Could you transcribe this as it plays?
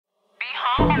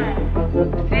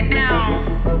humble. Sit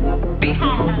down. Be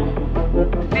humble.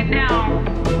 Sit down.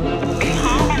 Be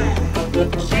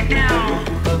humble. Sit down.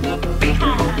 Be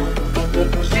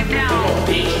humble. Sit down.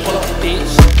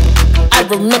 I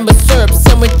remember syrup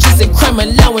sandwiches and crime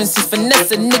allowances.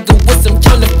 Finesse a nigga with some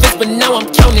counterfeits, but now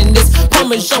I'm counting this.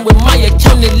 Parmesan with my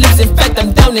accountant lips. In fact,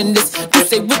 I'm down in this. You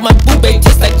say with my boo babe,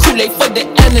 tastes like Kool-Aid for the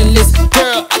analyst.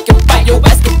 Girl, I can buy your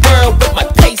ass the world with my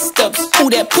pay stubs. Ooh,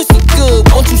 that pussy good,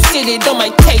 won't you sit it on my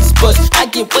taste buds? I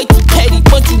get way too petty,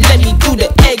 won't you let me do the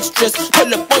extras?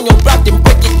 Pull up on your block and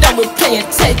break it down with playing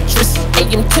Tetris.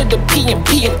 AM to the PM,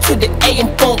 PM to the AM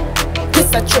phone.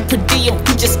 Piss out your per diem,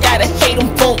 you just gotta hate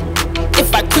them phone.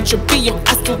 If I quit your BM,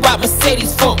 I still ride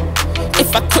Mercedes phone.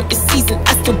 If I quit the season,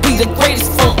 I still be the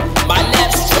greatest phone. My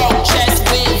left stroke just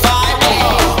went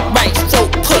viral. Right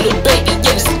stroke put a baby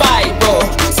in a spiral.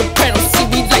 Soprano see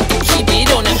we like to keep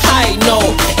it on a high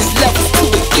note. It's levels to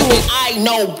it, you and I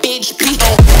know, bitch.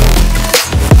 P.O.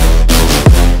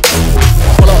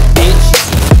 Hold up, bitch.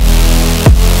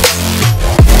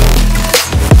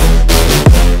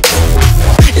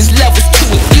 It's levels to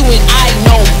it, you and I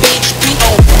know, bitch.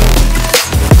 P.O.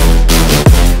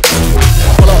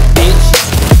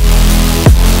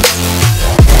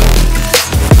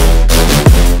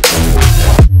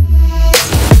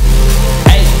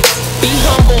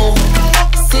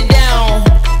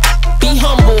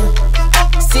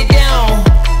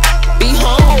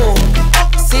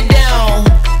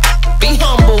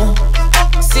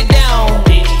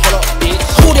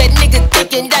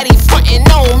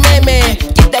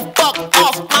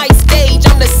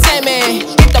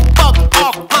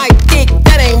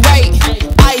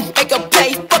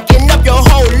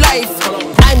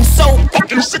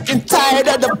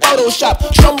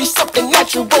 Show me something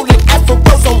natural like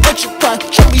afros on what you cry.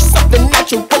 Show me something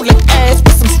natural like ass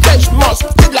with some stretch marks.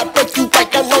 Till I break you right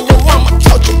down on your mama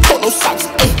couch and polo socks.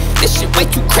 This shit way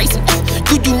too crazy.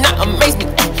 You do not amaze me.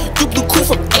 You blue cool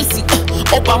from AC.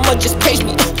 Obama just page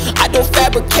me. I don't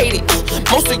fabricate it.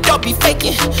 Most of y'all be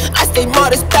faking. I stay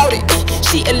modest about it.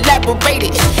 She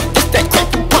elaborated. It's that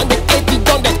crap upon the AP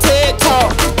on that TED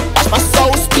talk. Watch my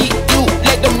soul speak. You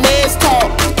let the mans talk.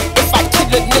 If I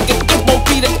kill a nigga, it won't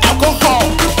be the alcohol.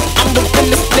 I'm the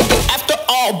realest nigga after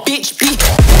all, bitch. Be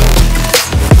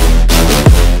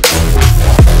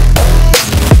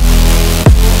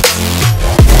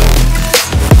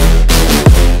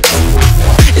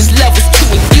it's levels to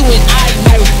it, you and I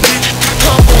know.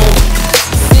 Humble,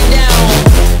 sit down,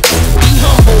 be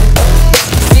humble.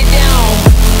 Sit down,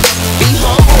 be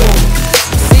humble.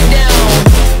 Sit down,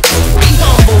 be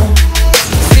humble.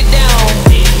 Sit down.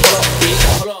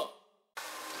 Hold up.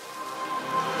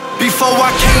 Before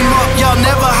I came up, y'all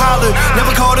never hollered,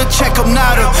 never called a check up,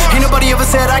 nada. Ain't nobody ever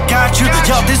said I got you,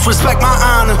 y'all disrespect my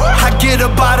honor. I get a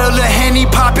bottle of Henny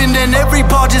poppin', then every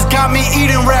bar just got me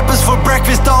eating rappers for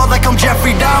breakfast, all like I'm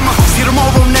Jeffrey Dahmer. See,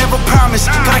 tomorrow never promise,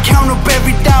 gotta count up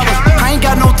every dollar. I ain't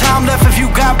got no time left, if you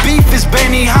got beef, it's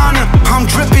Benihana. I'm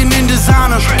dripping in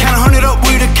designer, count 100 up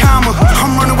with a comma.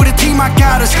 I'm running with a team, I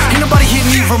got us, ain't nobody hit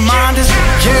me reminders.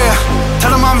 Yeah,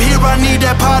 tell them I'm here, I need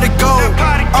that pot of gold.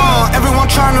 Everyone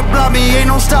trying to block me, ain't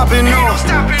no stopping, no.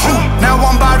 Now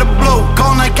I'm by the blow,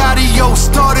 gone like adios.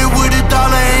 Started with $1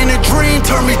 and a dream,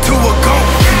 turned me to a goat.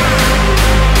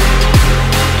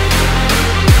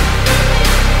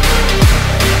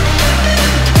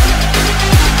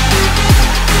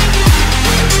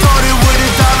 Started with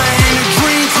 $1 and a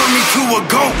dream, turned me to a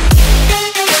goat.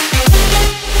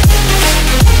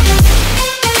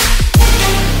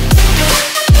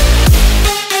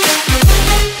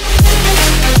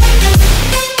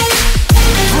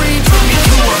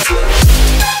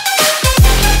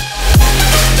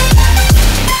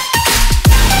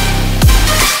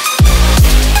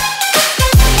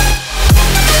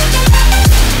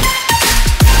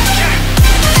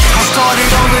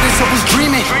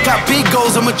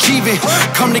 I'm achieving,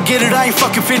 come to get it, I ain't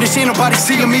fucking finished. Ain't nobody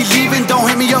seeing me leaving. Don't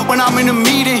hit me up when I'm in a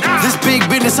meeting. This big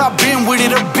business, I've been with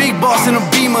it. A big boss in a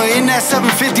Beamer. In that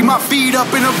 750, my feet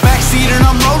up in the backseat and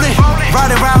I'm rolling.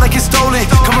 Riding around like it's stolen.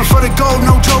 Coming for the gold,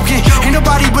 no joking. Ain't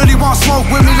nobody really want smoke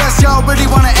with me. Unless y'all really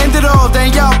wanna end it all,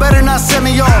 then y'all better not send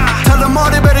me off. Tell them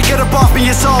all they better get up off me.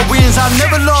 It's all wins, I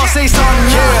never lost, say something,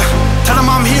 yeah. Tell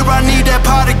them I'm here, I need that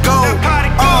pot of gold.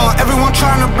 Everyone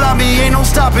trying to block me, ain't no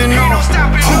stopping, no.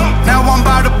 Now I'm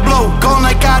by the blow, gone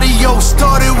like adios.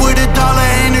 Started with $1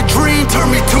 and a dream,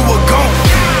 turned me to a goat.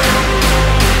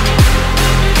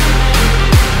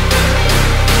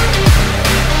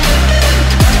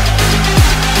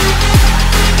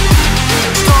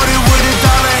 Started with $1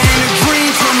 and a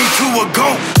dream, turned me to a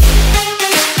goat.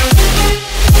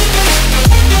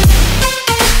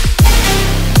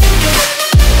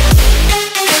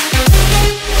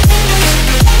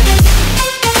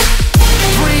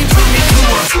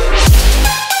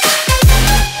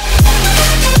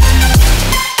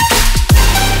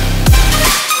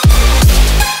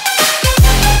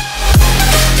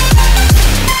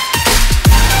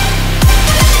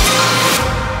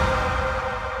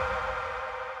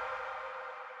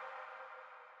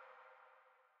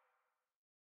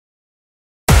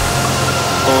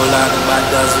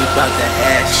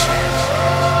 that action.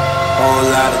 Whole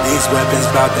lot of these weapons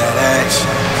bout that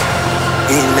action.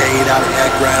 He laid out in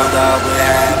that ground all what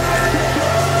happened.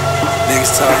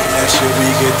 Niggas talking that shit we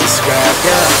get described,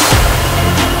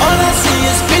 yeah. All I see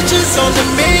is bitches on the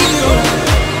menu.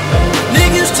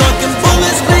 Niggas talking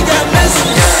bullets, we got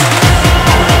missiles.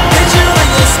 Bitch, you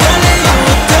ain't gon' stand it, you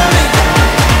a dummy.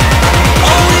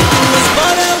 All we do is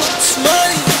ball out with this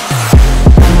money.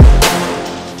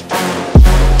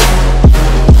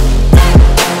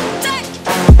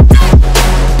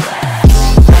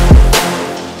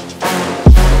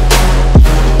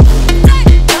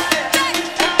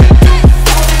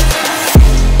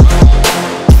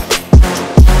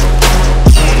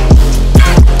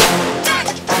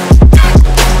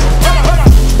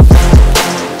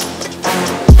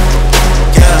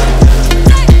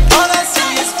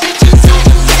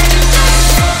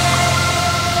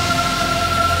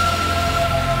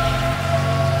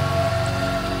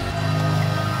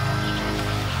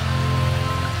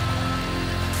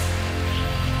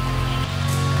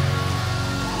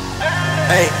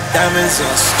 Hey, diamonds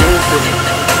on stupid,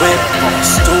 whip on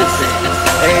stupid.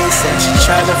 Hey, said she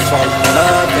tried to fall in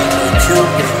love, ain't no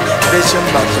Cupid. Bitch, I'm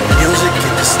about the music,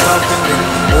 get the stomping and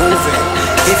moving.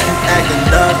 If you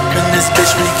acting up in this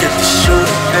bitch, we get the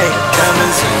shooting. Hey,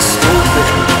 diamonds on stupid,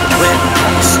 whip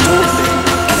on stupid.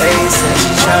 Hey, said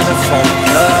she tried to fall in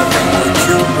love, ain't no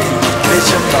Cupid.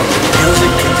 Bitch, I'm about the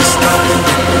music, get the stomping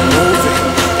and moving.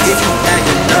 If you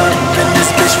acting up in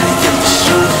this bitch, we get the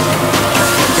shooting.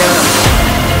 Yeah.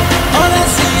 All I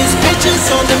see is bitches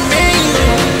on the menu.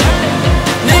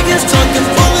 Niggas talking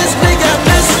bullets, we got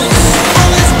missiles.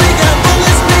 Bullets, we got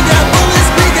bullets, we got bullets,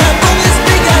 we got bullets,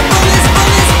 we got bullets,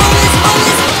 bullets, bullets,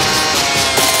 bullets.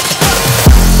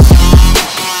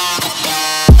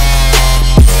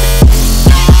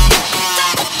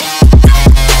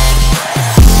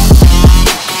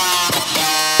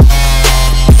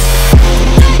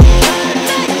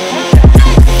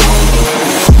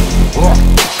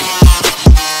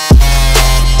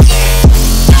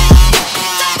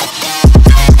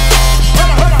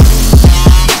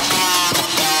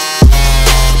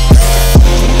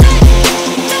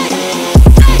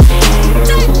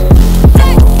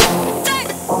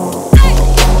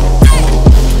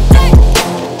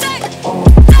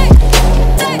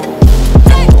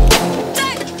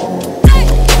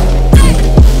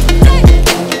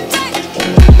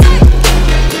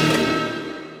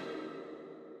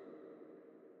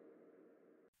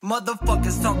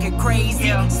 Motherfuckers talking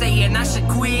crazy, saying I should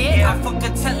quit. I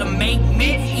fucking tell them make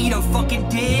me eat a fucking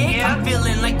dick. I'm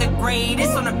feeling like the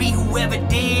greatest on the beat, whoever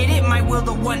did it. My will,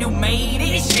 the one who made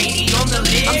it. Shady on the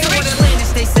list. I'm from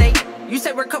Atlantis, they say. You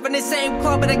say we're covering the same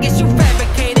club, but I guess you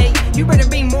fabricated. You better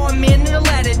be more men than the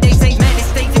latter. They say United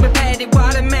States even padded. While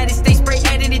automatic, they spray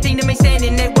at anything that may stand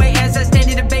in their way. As I stand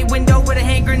in the bay window with a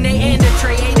hand grenade and a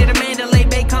tray. Hated a Mandalay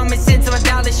Bay, common sense of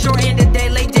 $1 short and a day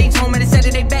late. James home at a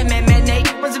Saturday Batman matinee.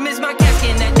 Runs a miss my casket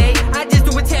in that day. I just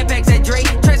do a 10 packs at Drake.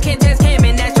 Trash can't test cam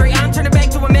and that's straight. I'm turning back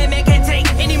to a man can't take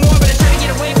anymore. But I try to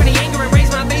get away from the anger and raise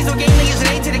my basil game. Niggas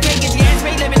an A to the cake. Get your ass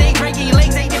made lemonade. Breaking your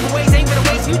legs 8 different ways. Ain't for the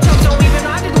waste. You chokes don't even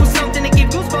know how to do something to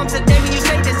give goosebumps a day when you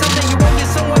say that something you won't get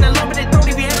someone a lump in their throat.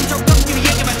 If you had them choked up, give me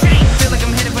a yank of my chain. Feel like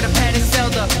I'm headed for the padded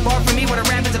Zelda. Bar for me with a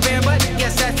rap is a bear, but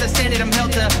guess that's the standard I'm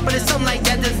held to. But it's something like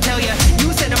that doesn't tell ya. You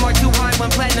said I'm too high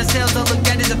when platinum sales don't look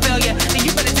that is a failure. Then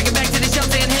you better take it back to the shelf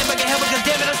saying hamburger hell because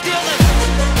damn it I'm still a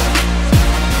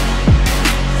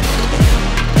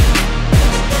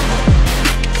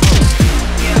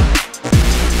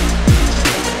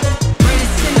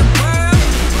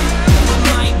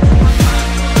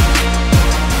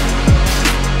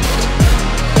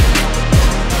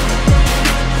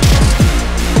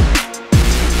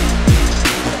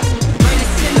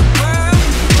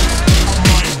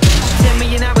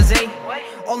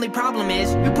only problem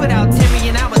is, you put out 10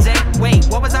 million hours, eh? Wait,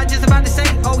 what was I just about to say?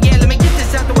 Oh yeah, let me get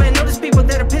this out the way. Notice people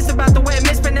that are pissed about the way I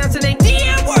mispronounce the name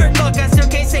D-word. Look, I still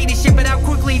can't say this shit, but out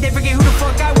quickly they forget who the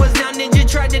fuck I was. Now Ninja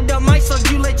tried to dumb my slug.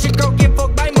 You let your girl get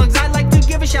fucked by mugs. I like to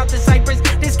give a shout to Cypress.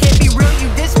 This can't be real,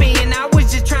 you diss me, and I was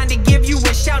just trying to give you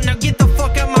a shout. Now get the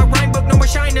fuck out my rhyme book, no more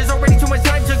shine. There's already too much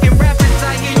time took in rappers.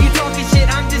 I hear you talking shit,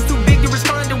 I'm just too big to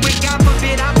respond to it. God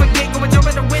forbid, I forget, go and jump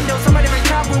at the window. Somebody might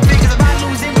try proof it, cause if I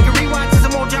lose it, we can rewind to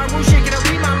some old Ja Rule shit. Can I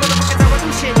read my motherfucker?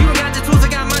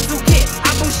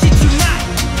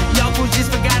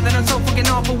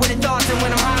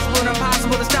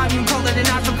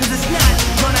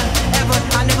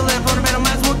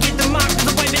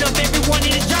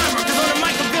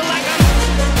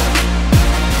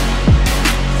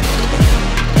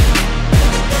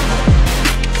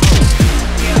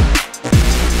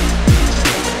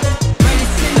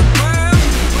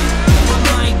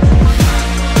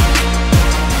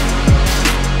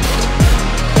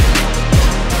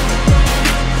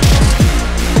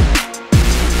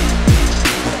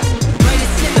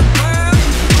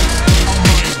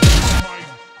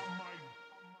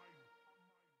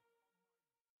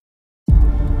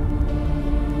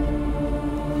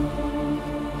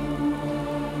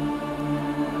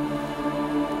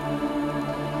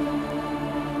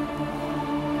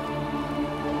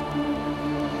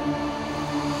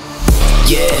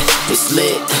 Yeah, it's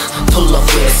lit. Pull up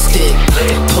with a stick.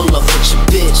 Pull up with your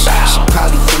bitch. She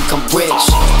probably think I'm rich.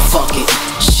 Fuck it,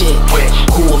 shit.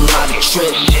 Who am I to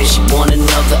trip? She want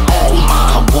another Addy,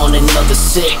 I want another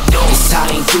sip. Cause I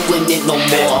ain't doing it no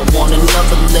more. I want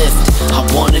another lift. I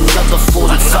want another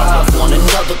 45, want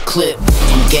another clip.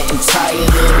 I'm getting tired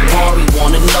of the Rari,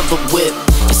 want another whip.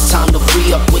 It's time to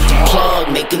re-up with the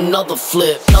plug, make another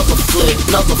flip. Another flip,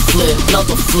 another flip,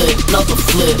 another flip, another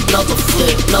flip, another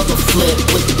flip, another flip.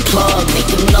 With the plug, make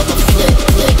another flip,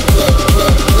 flip, flip,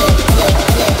 flip, flip,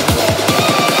 flip, flip,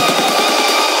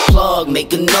 flip. Plug,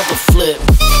 make another flip.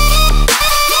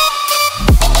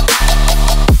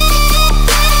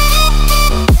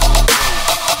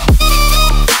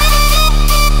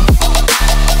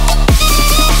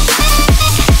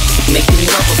 Make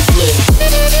another flip.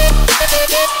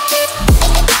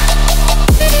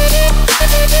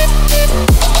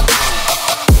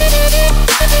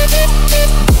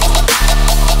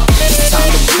 It's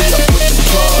time to re-up with the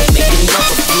plug, make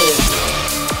another flip.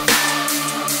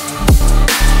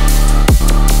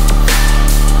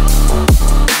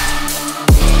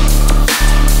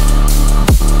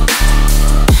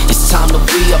 It's time to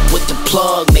re-up with the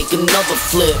plug, make another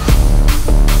flip.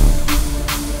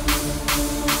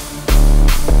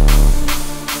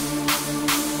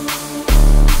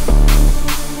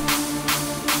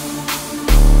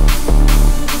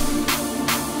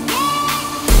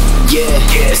 Yeah,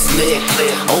 it's lit.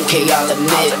 Okay, I'll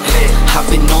admit, I've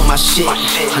been on my shit.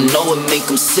 I know it make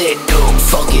them sick.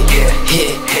 Fuck it,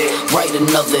 hit, write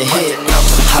another hit.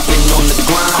 I've been on the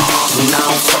grind, and I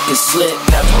don't fucking slip.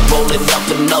 Rolling up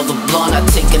another blunt, I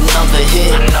take another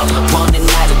hit. Running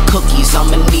out of cookies,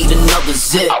 I'ma need another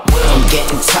zip. I'm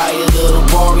getting tired of the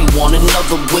Rari, want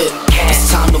another whip.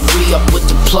 It's time to re-up with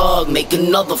the plug, make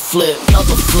another flip.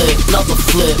 Another flip, another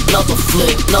flip, another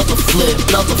flip, another flip,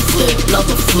 another flip,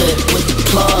 another flip. With the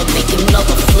plug, make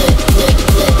another flip, flip,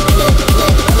 flip, flip, flip, flip, flip.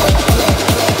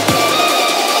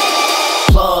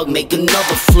 Plug, make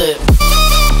another flip.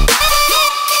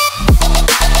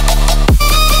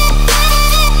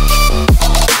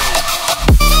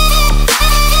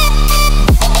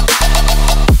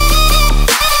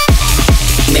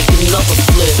 Make another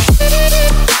flip.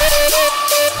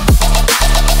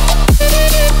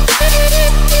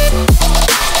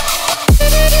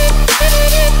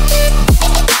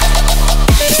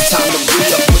 It's time to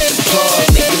re-up with the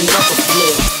plug, make another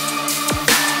flip.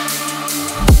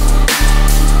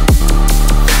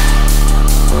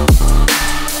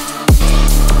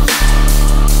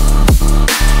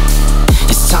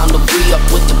 It's time to re-up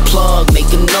with the plug,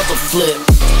 make another flip.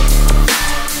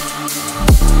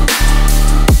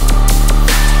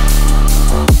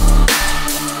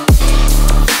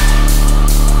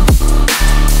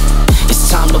 It's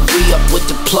time to re-up with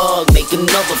the plug, make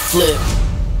another flip.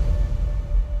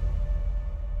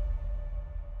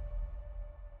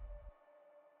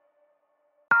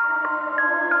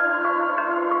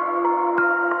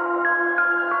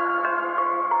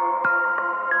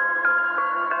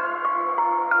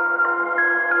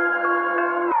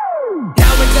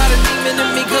 Now I got a demon in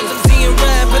me cause I'm seeing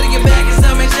red. Putting it back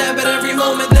inside my chat, but every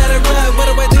moment that I rap, what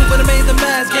do I do for the maze of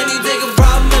mass? Can you take a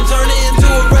problem and turn it into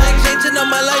a rag? Changing up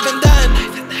my life and done.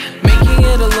 Making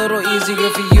it a little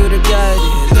easier for you to guide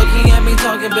it. Looking at me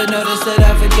talking but notice that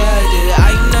I forgot it.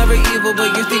 I ain't never evil but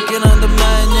you're thinking on the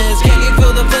madness. Can you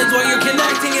feel the flames while you're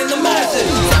connecting in the masses?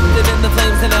 Something in the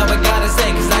flames and now I gotta say,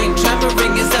 cause I ain't trying to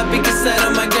ring this up because set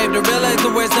on my grave to realize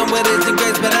the worst and what is in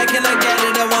grace. But I cannot get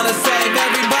it, I wanna save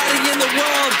everybody in the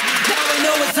world. Now I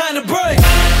know it's time to break.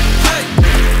 Hey.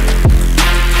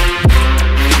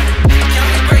 Can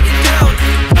we break it down?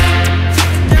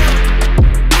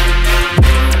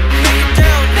 Break it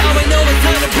down. Now I know it's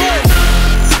time to break.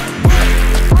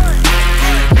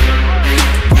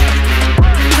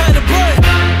 Time to break.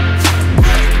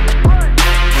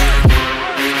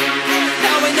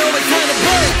 Now I know it's time to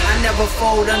break. I never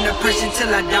fold under pressure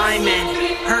till I diamond.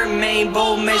 Hurt main,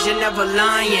 bold measure, never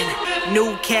lying.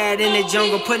 New cat in the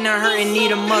jungle, putting a hurt and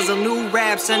need a muzzle. New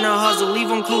raps and a hustle, leave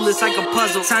them clueless like a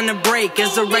puzzle. Time to break,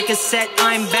 as the record set,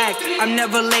 I'm back. I'm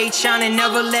never late shining,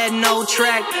 never let no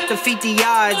track defeat the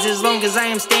odds, as long as I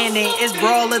am standing. It's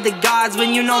brawl of the gods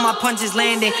when you know my punch is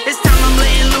landing. This time I'm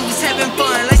letting loose, having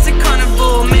fun, like the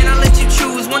carnival. Man, I let you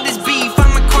choose, want this beef,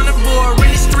 I'm a carnivore.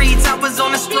 In the streets, I was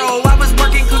on a stroll. I was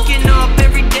working, cooking up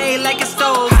every day like a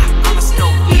stove. I'm a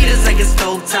stove, heaters like a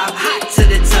stove top, hot to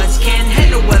the touch. Can't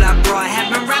handle what I brought,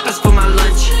 having rappers for my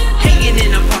lunch. Hanging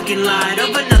in a parking lot of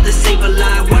another saber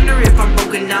lie. Wonder if I'm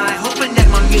broken-eyed, hoping that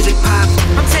my music pop.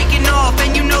 I'm taking off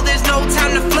and you know there's no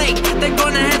time to flake. They're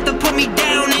gonna have to put me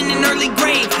down in an early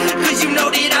grave, cause you know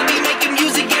that I be making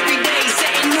music every day. Say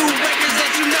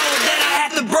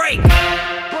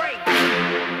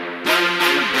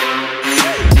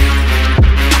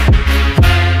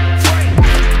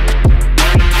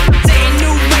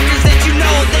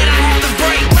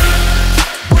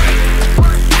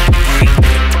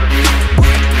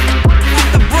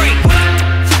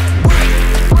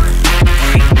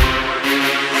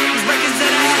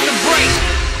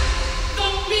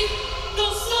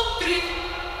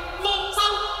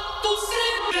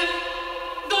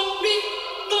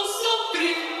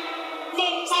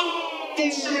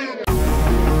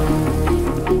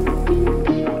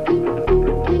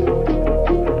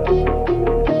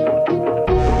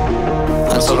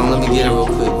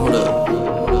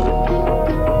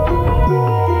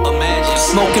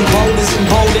Smoking boulders and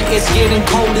boulder, it's getting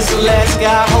cold as Alaska.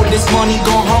 I hope this money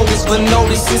gon' hold us, but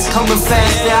notice it's coming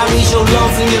faster. I need your love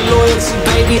and your loyalty,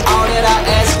 baby, all that I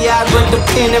ask. Yeah, I grip the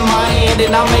pen in my hand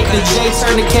and I make the J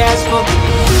turn to Casper.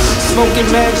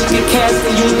 Smoking magic and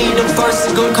casting, you need a verse,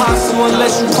 it gon' cost you.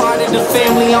 Unless you part of the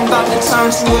family, I'm about to turn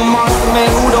to a monster. Man,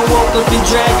 who done woke up the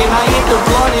dragon? I hit the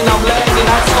blunt and I'm lagging,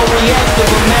 I so reactive.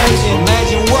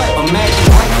 Imagine what? Imagine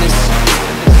greatness.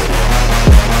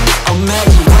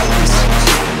 Imagine greatness.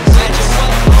 Imagine what?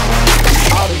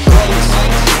 All the greatest.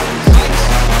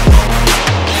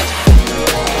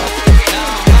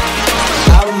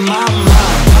 Out of my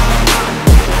mind.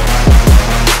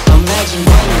 Imagine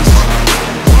greatness.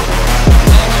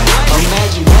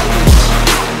 Imagine greatness.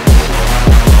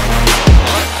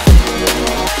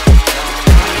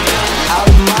 Out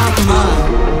of my mind.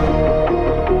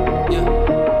 Yeah,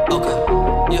 okay.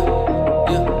 Yeah,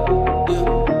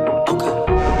 okay.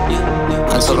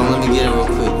 Yeah. I told him, let me get it real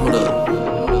quick. Hold up.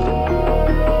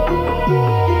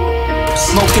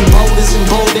 Smoking boulders and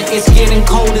boulder, it's getting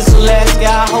cold as Alaska.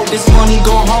 I hope this money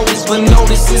gon' hold us, but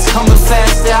notice it's coming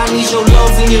faster. I need your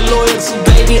love and your loyalty,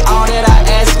 baby, all that I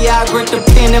ask. Yeah, I grip the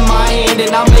pen in my hand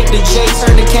and I make the J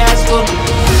turn to Casper.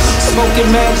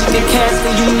 Smoking magic and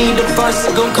casting, you need a verse,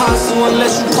 it gon' cost you.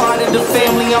 Unless you part of the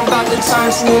family, I'm about to turn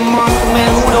to a monster.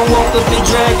 Man, who done woke up the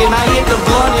dragon? I hit the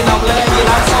blunt and I'm lagging,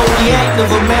 I so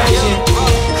reactive.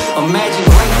 Imagine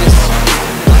greatness.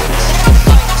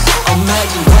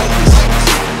 Imagine greatness.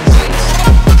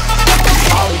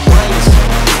 All the greatest.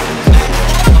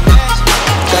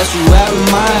 Got you out of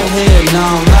my head, now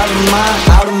I'm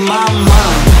out of my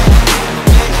mind.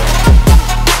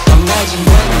 Imagine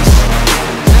greatness.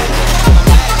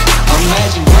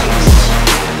 Imagine greatness.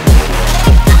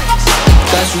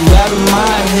 Got you out of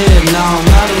my head, now I'm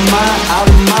out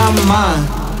of my mind.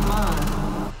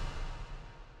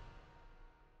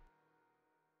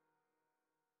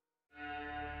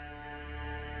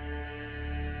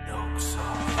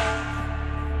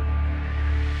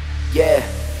 Yeah,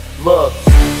 look,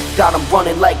 got them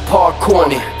running like parkour,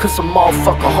 cause I'm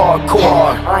motherfucker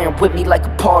hardcore. Iron with me like a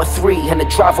par 3, and the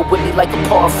driver with me like a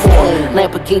par 4.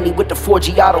 Lamborghini with the 4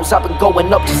 Giottos, I've been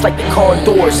going up just like the car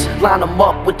doors. Line them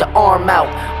up with the arm out,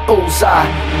 bullseye,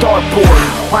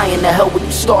 dartboard. Why in the hell would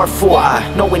you start for?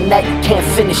 Knowing that you can't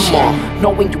finish it,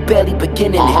 knowing you barely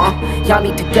beginning it. Y'all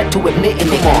need to get to admitting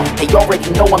it. They already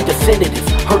know I'm definitive.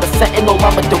 Heard of fentanyl,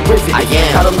 I'm a derivative.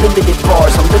 Got unlimited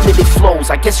bars, unlimited flows.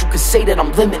 I guess you could say that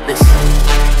I'm limitless.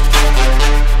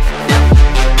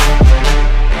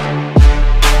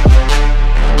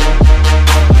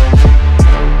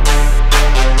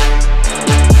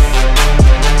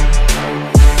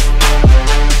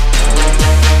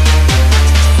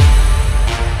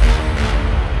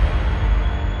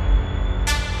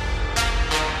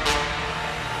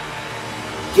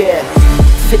 Yeah,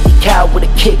 50 cal with a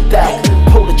kickback.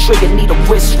 Pull the trigger, need a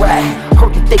wrist rack.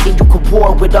 Heard you thinking you could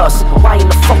war with us. Why in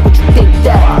the fuck would you think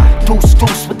that?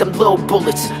 Deuce with them little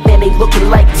bullets. Man, they looking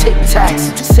like Tic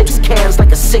Tacs. 6 cans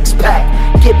like a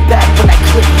 6-pack. Get back when I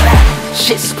click back.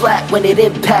 Shit splat when it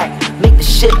impact. Make the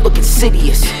shit look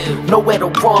insidious. Nowhere to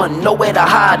run, nowhere to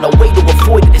hide. No way to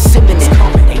avoid it, it's imminent.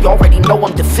 They already know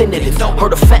I'm definitive.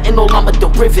 Heard of fentanyl, I'm a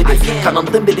derivative. Got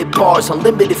unlimited bars,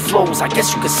 unlimited flows. I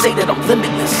guess you could say that I'm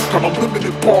limitless. Got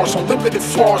unlimited bars, unlimited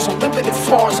floors, unlimited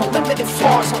floors, unlimited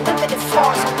floors, unlimited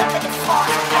floors, unlimited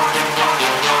floors.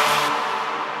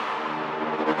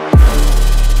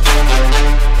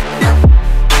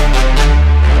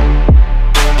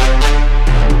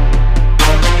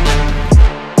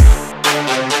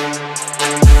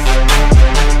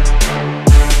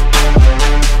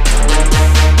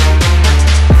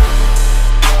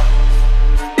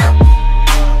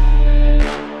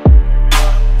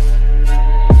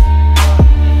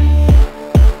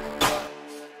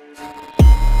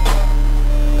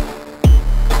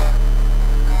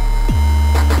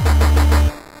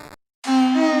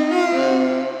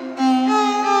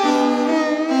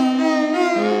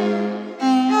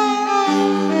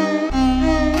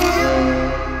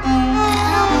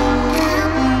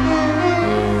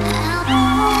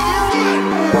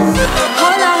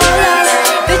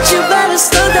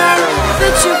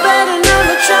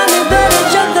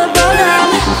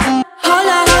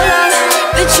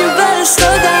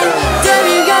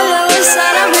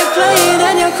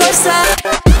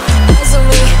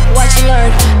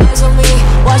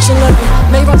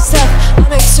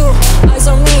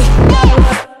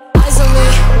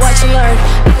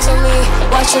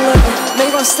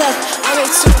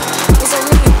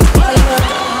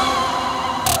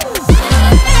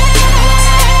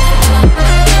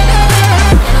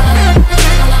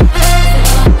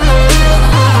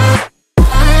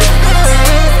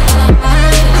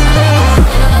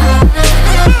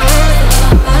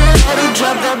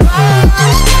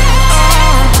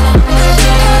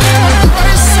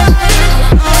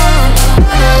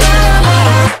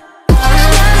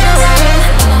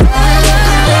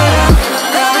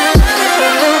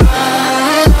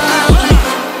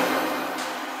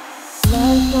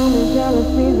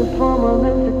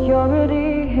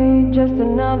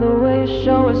 way you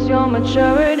show us your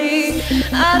maturity.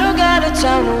 I don't got a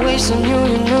time to waste on you,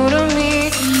 you're new to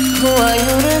me. Who are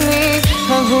you to me?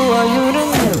 And who are you to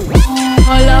me?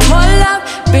 Hola,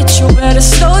 bitch, you better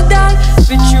slow down.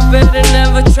 Bitch, you better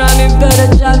never try me, better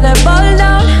drop that ball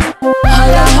down.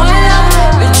 Hola,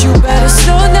 bitch, you better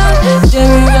slow down.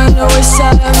 Damn, I know it's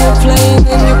all I'm playing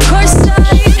in your course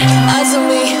side. Eyes on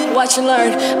me, watch and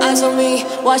learn. Eyes on me,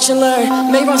 watch and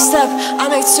learn. Make one step, I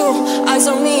make two. Eyes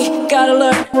on me, gotta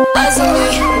learn. Eyes on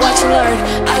me, watch and learn.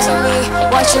 Eyes on me,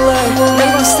 watch and learn.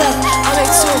 Make one step, I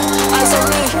make two. Eyes on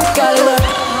me, gotta learn.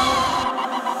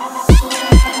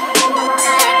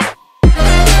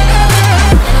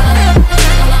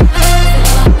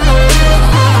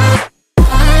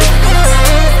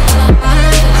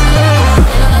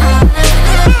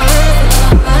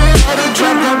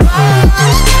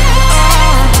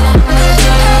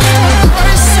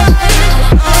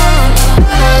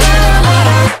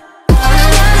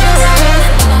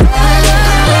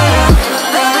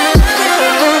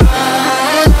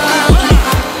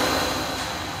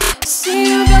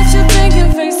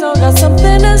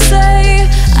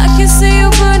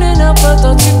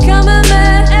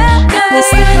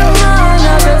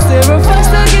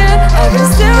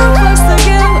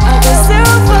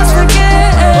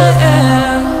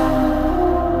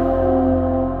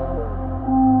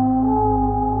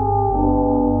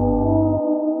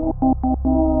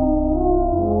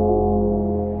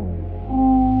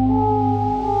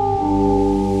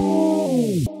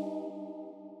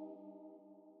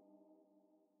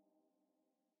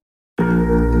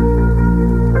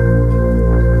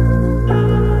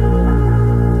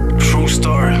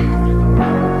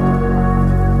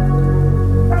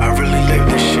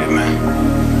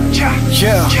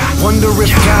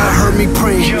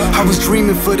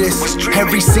 For this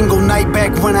every single night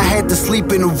back when I had to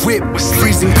sleep in a whip,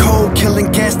 freezing cold,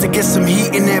 killing gas to get some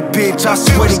heat in that bitch. I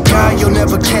swear to God, you'll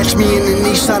never catch me in the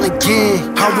niche line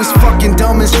again. I was fucking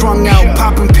dumb and strung out,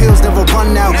 popping pills never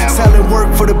run out, selling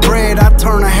work for the bread. I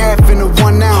turn a half into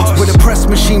 1 ounce with a press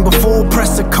machine before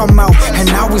press to come out. And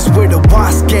I was with a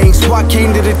boss gang, so I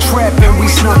came to the trap and we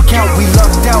snuck out. We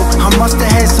lucked out. I must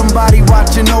have had somebody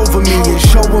watching over me and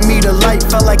showing me the light.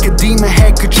 Felt like a demon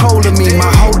had control of me.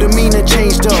 My whole demeanor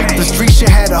changed up. The street shit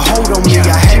had a hold on me.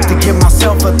 I had to get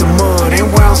myself out the mud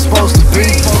and where I'm supposed to be.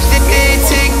 They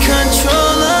take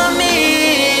control of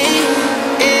me.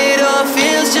 It all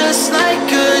feels just like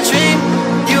a dream.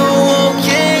 You won't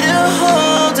get a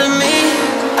hold of me.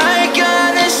 I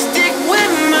gotta stick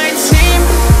with my team.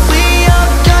 We all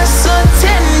got some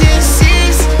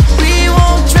tendencies. We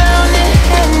won't drown in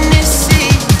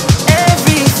Hennessy.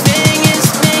 Everything is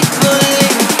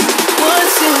make-believe.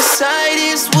 What's inside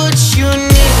is what you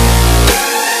need.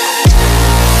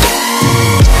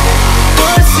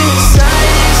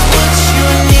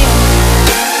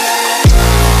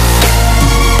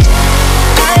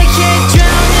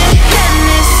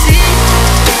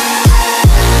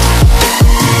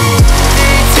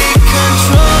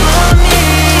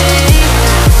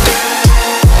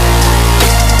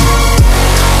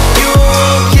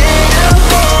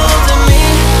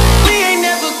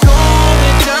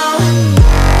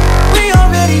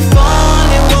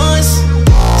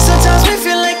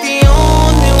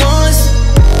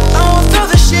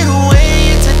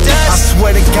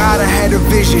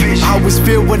 I was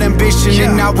filled with ambition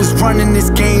and I was running this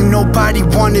game. Nobody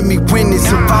wanted me winning.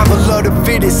 Survival of the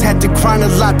fittest. Had to grind a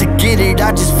lot to get it.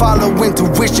 I just follow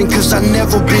intuition, cause I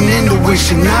never been into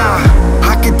wishing. Nah,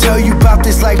 I can tell you about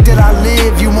this life that I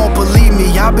live. You won't believe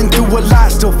me. I've been through a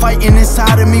lot, still fighting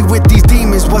inside of me with these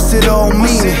demons. What's it all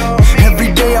meaning?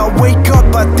 Every day I wake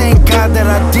up, I thank God that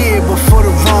I did, but for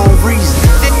the wrong reason.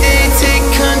 They take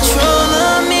control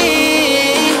of me.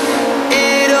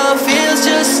 It all feels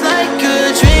just like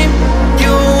a dream.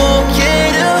 You won't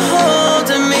get a hold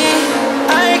of me.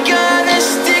 I gotta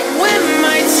stick with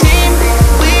my team.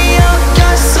 We all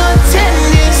got some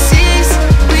tendencies.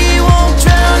 We won't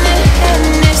drown in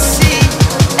Hennessy.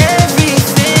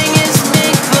 Everything is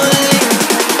make-believe.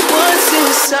 What's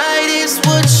inside is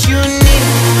what you need.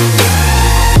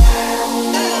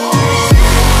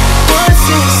 What's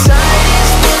inside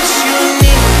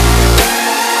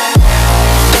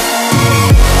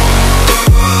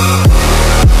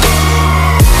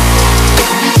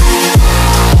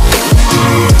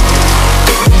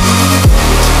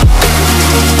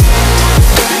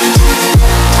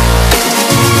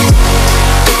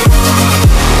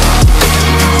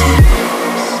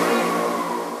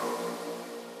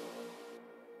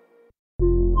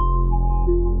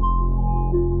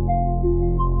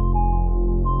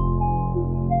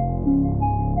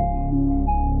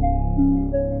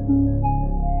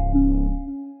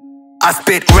I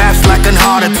spit raps like a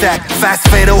heart attack, fast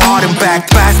fatal, hard and back.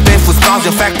 Fast spin for scars,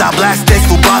 in fact I blast days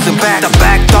for bars and back. I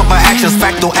backed up my actions,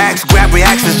 fact don't act, grab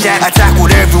reactions, jack. Attack with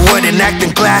every word and act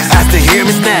in class, as to hear me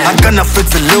snap. I'm gonna fit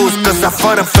to lose, cause I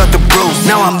fought and felt the bruise.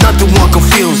 Now I'm not the one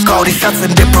confused, call these shots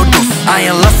and they produce. I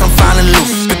ain't lost, I'm finally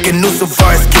loose, picking new so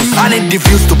far excuse. I need the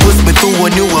views to push me through a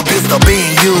new abuse of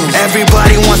being used.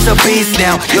 Everybody wants a piece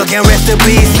now, you can rest in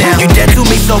peace now. You dead to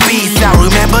me so peace out,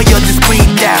 remember you're discreet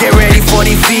now. Get ready for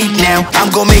defeat now, I'm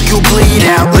gonna make you bleed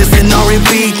out. Listen or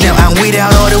repeat now, I'm weed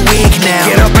out all the week now.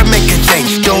 Get up and make a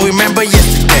change, don't remember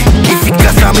yesterday. If you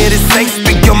cuss, I'm here to say,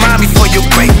 speak your mind before you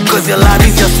break. Cause your life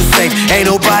is just the same, ain't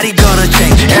nobody gonna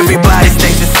change. Everybody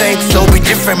stays the same, so be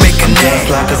different, make a name.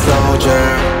 Just like a soldier,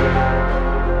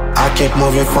 I keep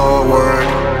moving forward,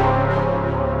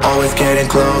 always getting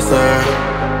closer.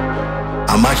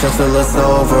 I march until it's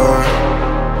over.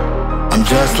 I'm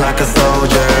just like a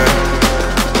soldier,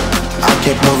 I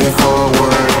keep moving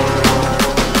forward,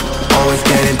 always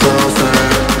getting closer.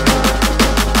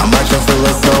 I march until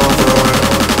it's over.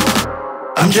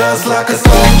 I'm just like a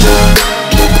soldier.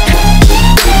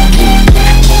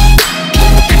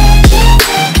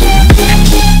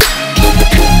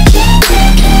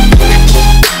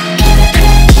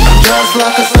 Just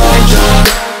like a soldier.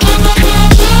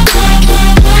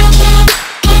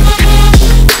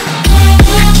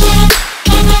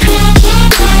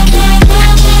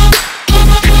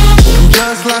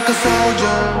 Just like a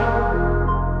soldier.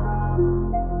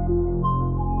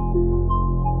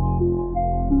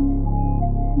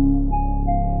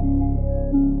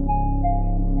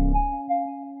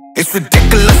 It's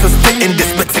ridiculous, I'm spitting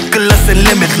this meticulous and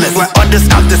limitless. Where others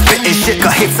out there spitting shit,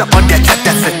 got hits up on that track,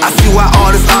 that's it. I see why all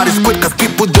this quit, cause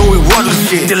people doing worthless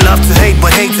shit. They love to hate,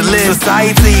 but hate to live.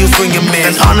 Society, you swing your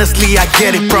man. And honestly, I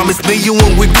get it, promise me you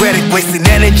won't regret it. Wasting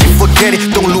energy, forget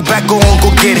it, don't look back, go on, go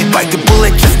get it. Bite the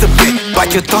bullet just a bit,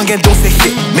 bite your tongue and don't say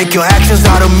shit. Make your actions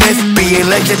out of myth, be a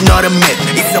legend, not a myth.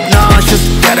 It's obnoxious,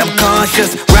 that I'm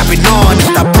conscious, rapping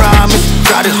honest, I promise.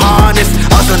 Try to harness,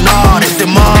 us an artist,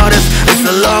 them artists. It's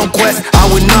a long quest, I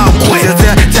will not quit.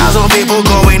 There are thousand people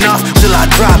going off till I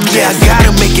drop. Yeah, I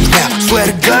gotta make it now. Swear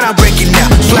to God, I'm breaking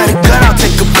now. Swear to God, I'll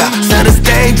take a bow. Set a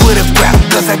stage with a crowd,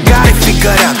 cause I got it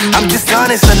figured out. I'm just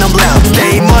honest and I'm loud.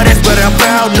 Stay modest, but I'm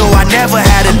proud. No, I never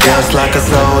had a doubt. Just like a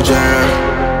soldier,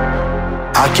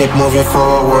 I keep moving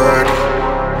forward,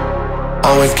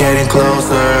 always getting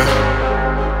closer.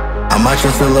 I march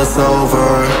until it's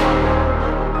over.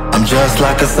 I'm just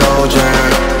like a soldier,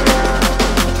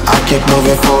 I keep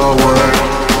moving forward,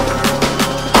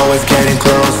 always getting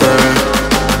closer.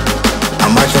 I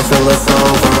march until it's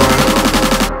over.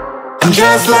 I'm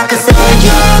just like a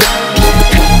soldier,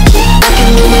 I keep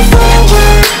moving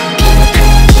forward,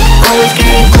 always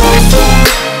getting closer.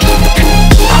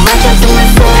 I march until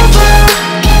it's over.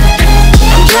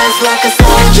 I'm just like a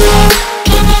soldier,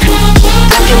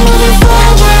 I keep moving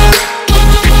forward,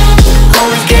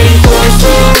 always getting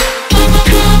closer.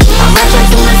 I march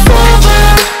until it's over.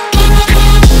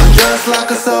 I'm just like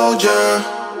a soldier.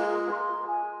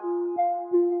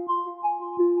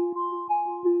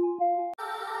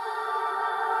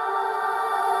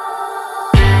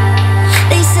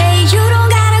 They say you don't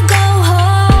gotta go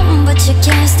home, but you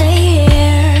can't stay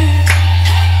here.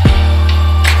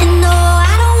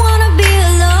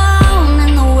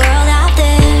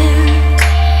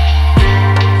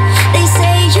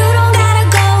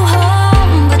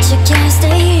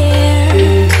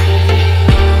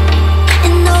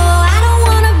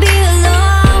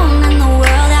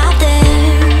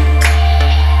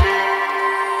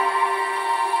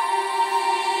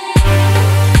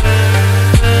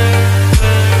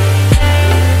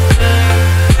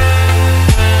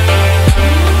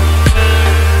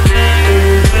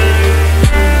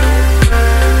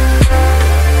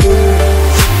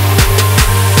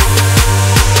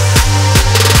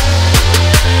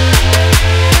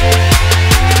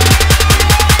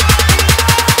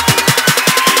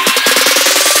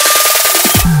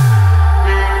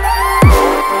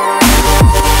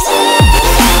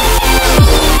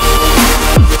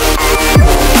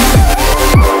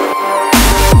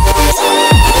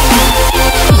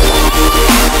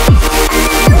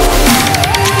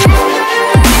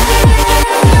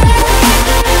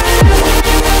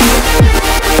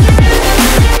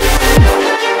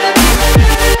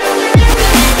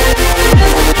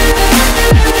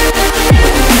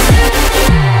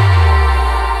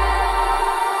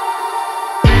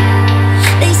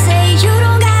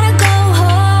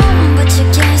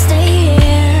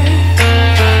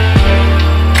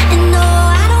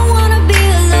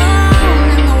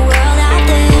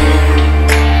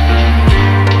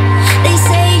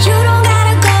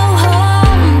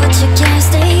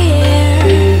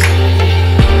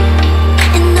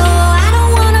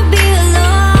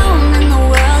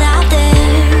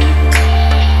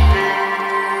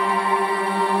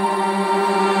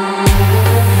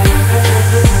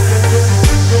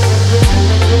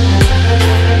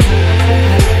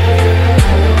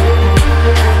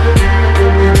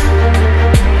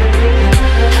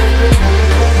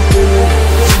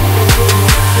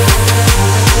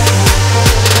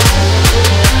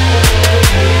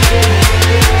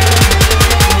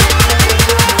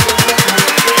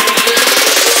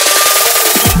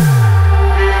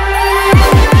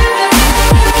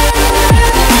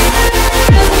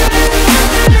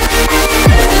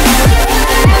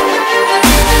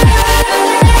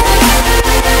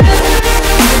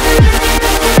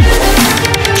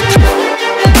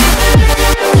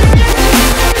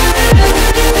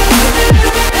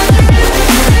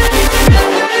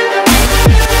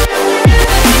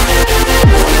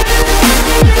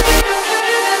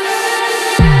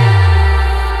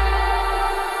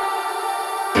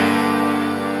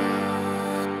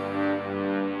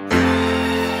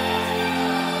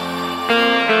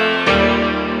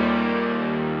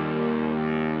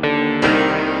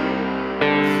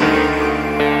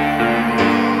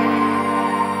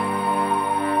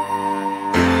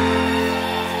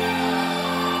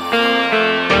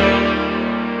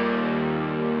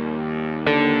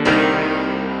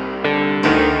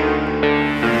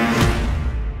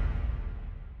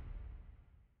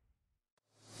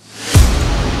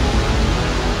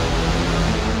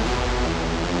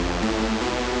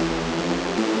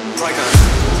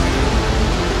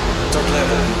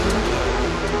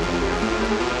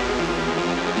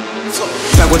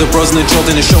 with the bros and the jolt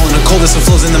in the show, and the coldest of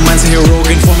flows in the minds of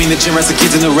heroic, informing the gym rats, the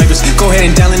kids and the regulars. Go ahead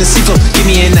and dial in the C-flow. Give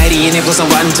me a 90 and it was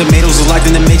on rotten tomatoes. Was locked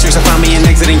in the matrix. I found me an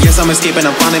exit, and yes, I'm escaping.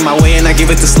 I'm finding my way, and I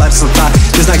give it the slaps of thought.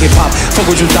 This not hip-hop, fuck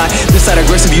what you thought. This side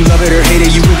aggressive, you love it or hate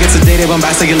it. You will get sedated,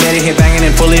 bombastic and let it hit banging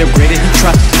and fully upgraded.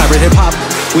 Try hybrid hip-hop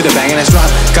with a bang and a drop.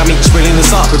 Got me spilling the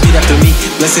salt. Repeat after me.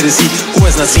 Blessed is he who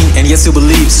has not seen and yet still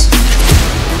believes.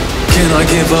 Can I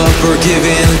give up or give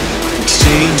in?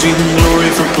 Exchanging glory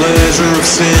for pleasure of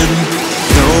sin.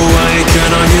 No, I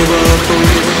cannot give up or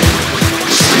give in.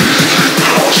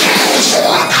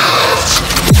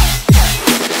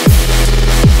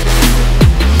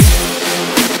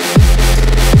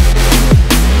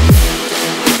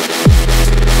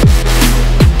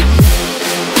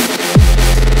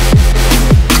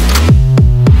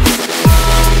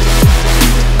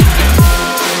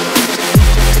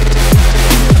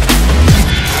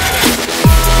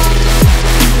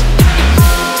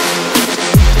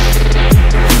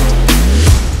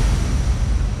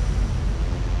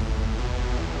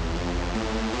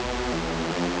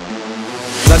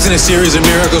 In a series of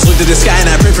miracles, look to the sky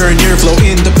and I pray for a near flow.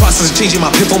 In the process of changing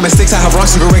my pitfall mistakes, I have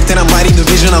wrongs to correct, and I'm writing the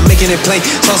vision, I'm making it plain.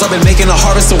 Songs I've been making, a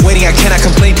harvest of waiting, I cannot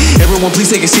complain. Everyone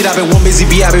please take a seat, I've been one busy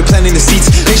bee, I've been planting the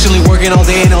seeds. Patiently working all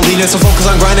day and all leading, so focus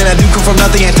on grinding. I do come from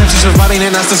nothing, attempts to surviving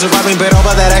and not still surviving. But all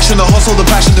about that action, the hustle, the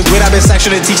passion, the grit I've been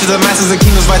sanctioned. It teaches the masses, the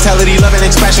kingdom's vitality, love and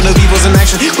expansion of evils in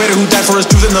action. Greater who died for us,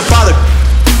 truth and the Father.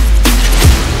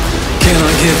 Can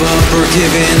I give up or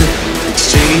give in?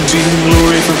 Exchanging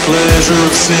glory for pleasure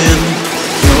of sin.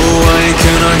 No, I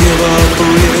cannot give up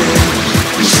or give in.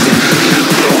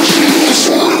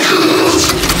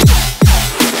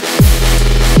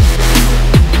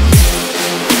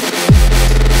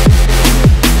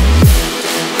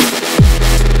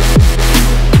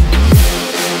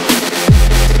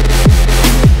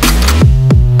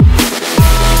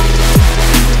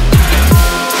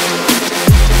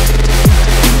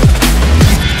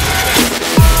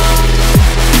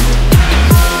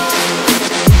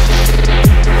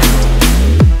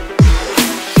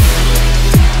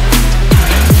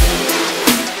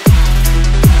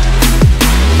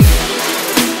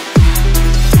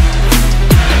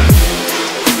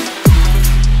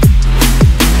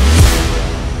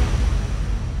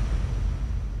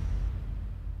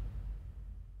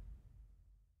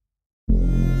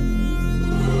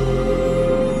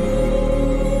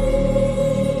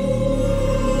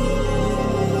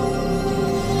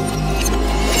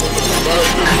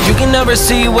 Never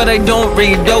see what I don't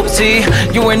read, dope see.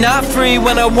 You are not free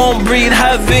when I won't breathe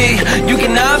heavy. You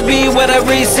cannot be what I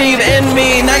receive in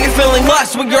me. Now you're feeling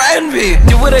lost with your envy.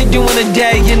 Do what I do in a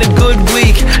day, in a good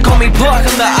week. Call me Pluck,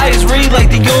 I'm the ice, read like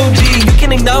the OG. You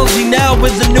can acknowledge me now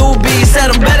as the newbie.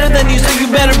 Said I'm better than you, so you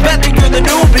better bet that you're the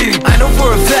newbie. I know for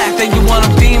a fact that you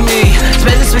wanna be me.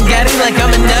 Spending spaghetti like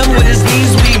I'm N.E.B with his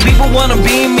knees weak. People wanna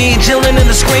be me, chilling in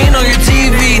the screen on your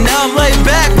TV. Now I'm laid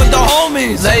back with the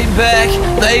homies. Lay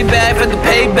back for the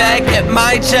payback. Get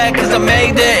my check, cause I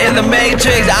made it in the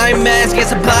matrix. I'm mask, get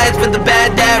supplies for the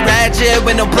bad dad. Ratchet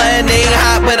with no planning,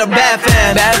 hot with a bad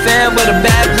fan with a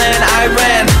bad plan. I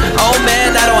ran, oh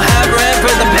man, I don't have rent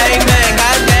for the payment.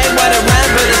 God dang what I ran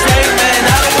for the statement.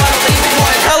 I don't wanna leave before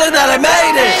I tell her that I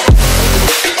made it.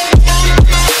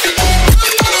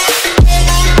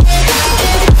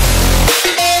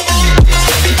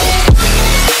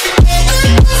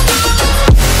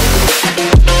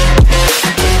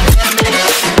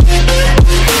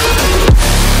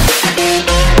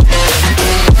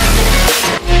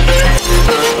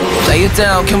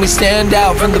 Down, can we stand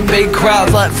out from the big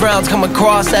crowds? Let frowns come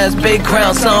across as big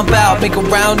crowns. Stomp out, make a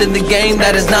round in the game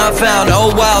that is not found.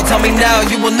 Oh wow, tell me now,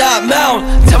 you will not mount.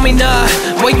 Tell me now,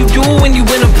 what you do when you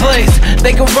win a place.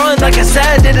 They can run, like I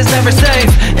said, it is never safe.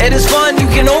 It is fun, you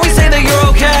can always say that you're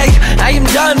okay. I am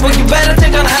done, but you better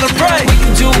think on how to pray. What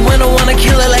you do when I wanna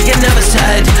kill it like I never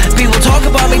said. People talk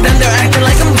about me, then they're acting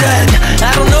like I'm dead.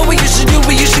 I don't know what you should do,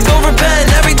 but you should go repent.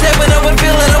 Every day when I would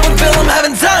feel it, I would feel I'm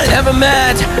having time. Never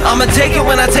mad, I'ma take it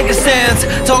when I take a stance.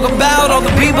 Talk about all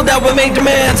the people that would make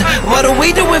demands. What do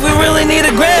we do if we really need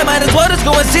a grand? Might as well just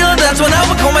go and steal it, that's when I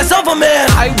would call myself a man.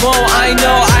 I won't, I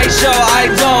know, I show, I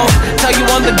don't. Tell you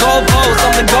on the goalpost,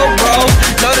 I'm the GoPro.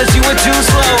 Notice you were too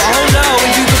slow, oh no.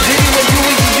 If you continue and do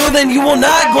what you do, then you will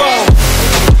not grow.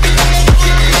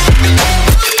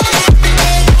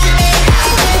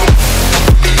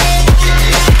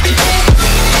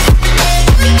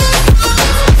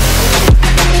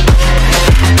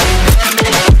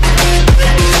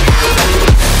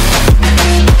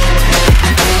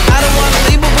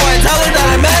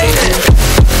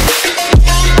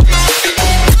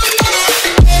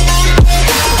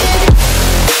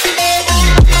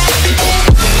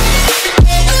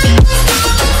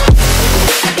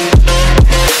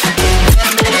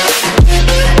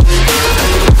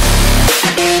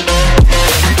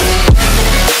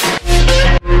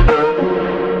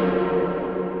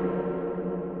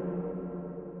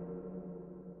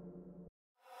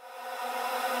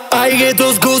 get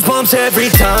those goosebumps every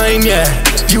time, yeah.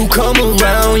 You come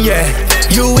around, yeah.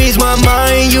 You ease my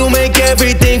mind, you make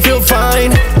everything feel fine.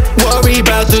 Worry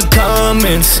about the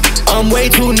comments, I'm way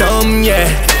too numb, yeah.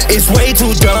 It's way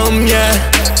too dumb, yeah.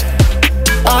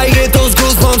 I get those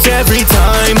goosebumps every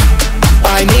time.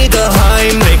 I need the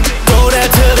Heimlich, throw that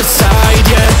to the side,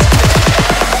 yeah.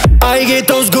 I get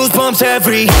those goosebumps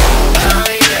every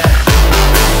time, yeah.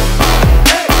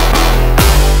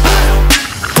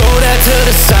 Throw that to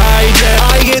the side,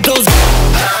 yeah. I get those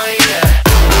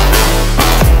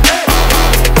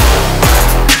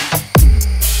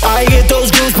I get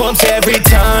those goosebumps every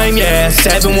time, yeah.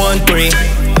 713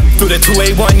 through the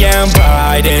 281, yeah, I'm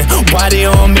riding. Why they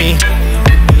on me?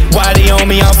 Why they on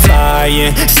me? I'm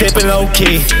flying, sipping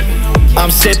low-key.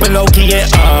 I'm sipping low-key in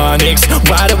Onyx.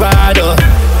 Rider, rider.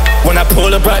 When I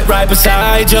pull up right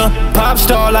beside ya. Pop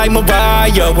star like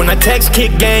Mariah. When I text,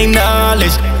 kick game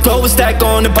knowledge. Throw a stack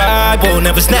on the Bible.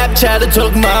 Never Snapchat or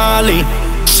took Molly.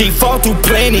 She fought through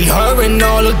plenty, her and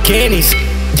all her guineas.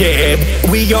 Yeah,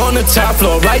 we on the top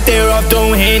floor, right there off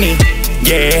Don Henny.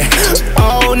 Yeah,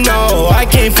 oh no, I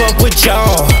can't fuck with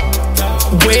y'all.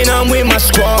 When I'm with my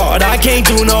squad, I can't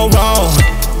do no wrong.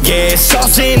 Yeah,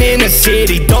 saucing in the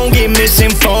city, don't get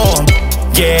misinformed.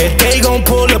 Yeah, they gon'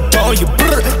 pull up on you.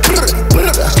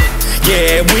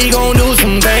 Yeah, we gon' do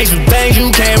some things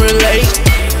you can't relate.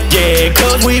 Yeah,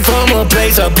 cause we from a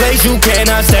place you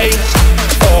cannot stay.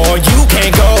 Or you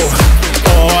can't go,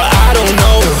 or I don't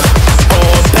know.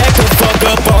 Back the fuck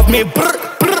up off me. Brr,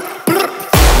 brr, brr.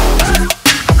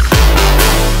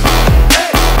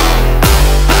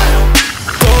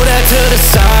 Throw that to the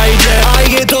side, yeah. I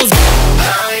get those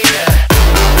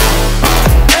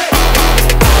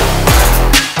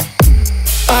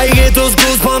I get those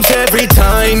goosebumps every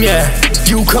time, yeah.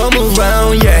 You come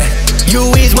around, yeah.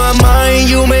 You ease my mind,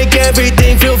 you make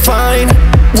everything feel fine.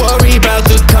 Worry about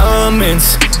the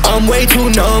comments, I'm way too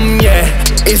numb, yeah.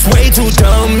 It's way too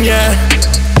dumb, yeah.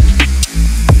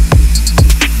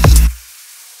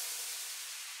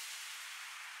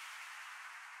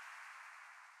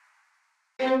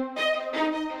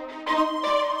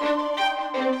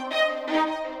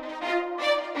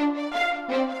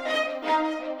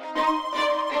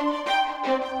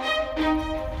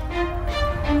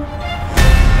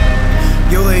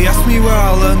 Yo, they asked me where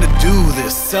I learned to do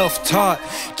this. Self-taught,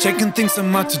 checking things on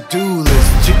my to-do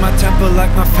list. Treat my temper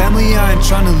like my family, I ain't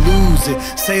tryna lose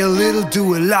it. Say a little,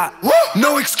 do a lot,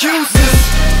 no excuses.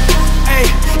 Hey,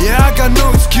 yeah, I got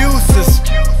no excuses.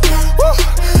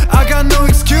 I got no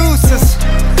excuses.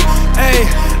 Hey,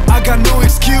 I got no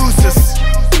excuses.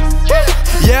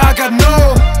 Yeah, I got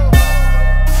no.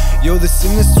 Yo, this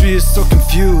industry is so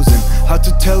confusing. Hard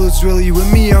to tell who's really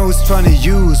with me or who's trying to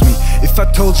use me. If I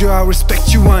told you I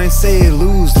respect you, I ain't say it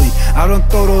loosely. I don't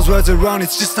throw those words around,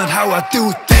 it's just not how I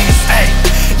do things. Ay,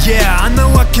 yeah, I know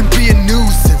I can be a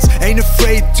nuisance. Ain't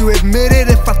afraid to admit it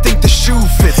if I think the shoe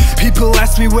fits. People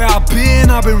ask me where I've been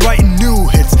writing new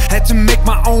hits. Had to make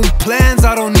my own plans,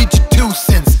 I don't need your 2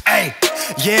 cents. Ay,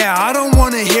 yeah, I don't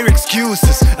wanna hear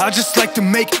excuses. I just like to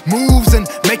make moves and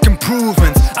make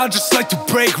improvements. I just like to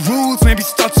break rules, maybe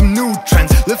start some new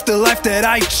trends. Live the life that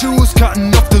I choose,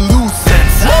 cutting off the loose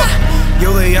ends.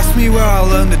 Yo, they asked me where I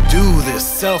learned to do this.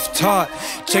 Self-taught,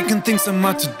 checking things on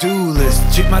my to-do list.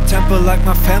 Treat my temper like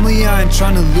my family, I ain't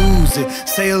tryna lose it.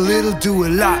 Say a little, do a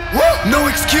lot, no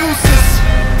excuses.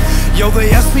 Yo,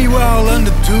 they asked me where I learned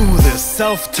to do this.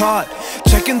 Self-taught,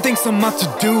 checking things on my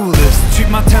to-do list. Treat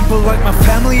my temper like my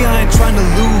family, I ain't tryna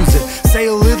lose it. Say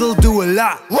a little, do a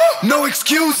lot, no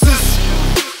excuses.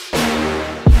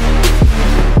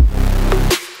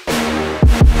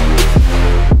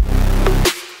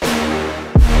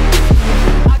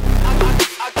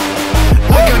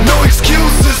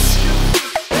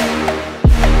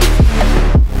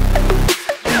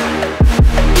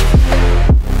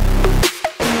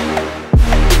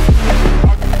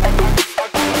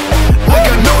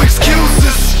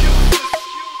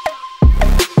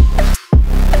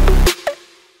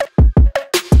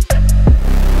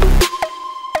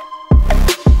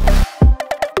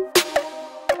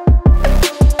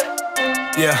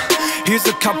 Yeah, here's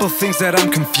a couple things that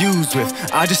I'm confused with.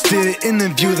 I just did an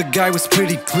interview, the guy was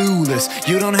pretty clueless.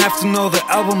 You don't have to know the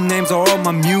album names or all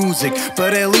my music,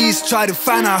 but at least try to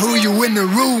find out who you in the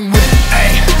room with.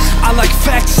 Ay, I like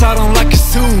facts, I don't like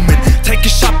assuming. Take a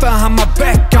shot behind my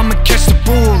back, I'ma catch the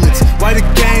bullets. Why the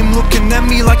game looking at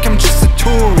me like I'm just a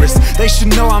tourist? They should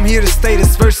know I'm here to stay,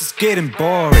 this verse is getting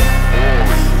boring.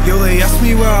 Yo, they asked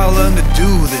me where I learned to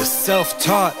do this.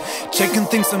 Self-taught, checking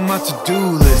things on my to-do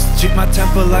list. Treat my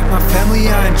temper like my family,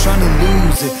 I ain't tryna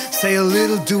lose it. Say a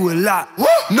little, do a lot,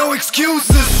 no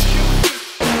excuses.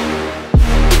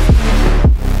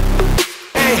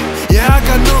 Yeah, I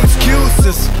got no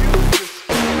excuses.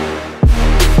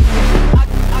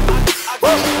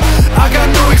 I got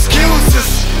no excuses.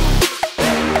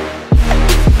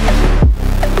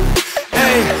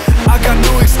 Hey, I got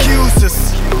no excuses.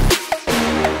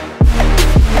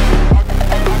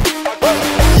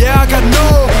 Yeah, I got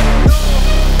no.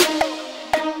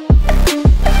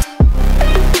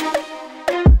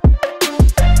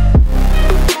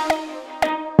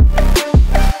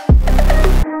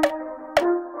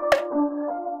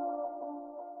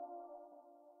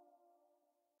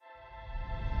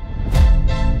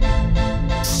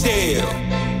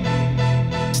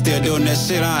 Still doing that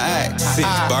shit on act. 6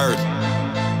 birth.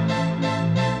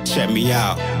 Check me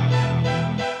out.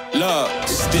 Look,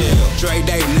 still Dre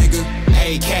Day, nigga.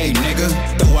 AK, nigga.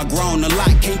 Though I grown a lot,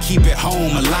 can't keep it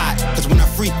home a lot. Cause when I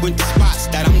frequent the spots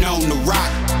that I'm known to rock,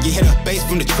 you hit a bass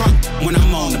from the trunk when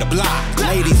I'm on the block.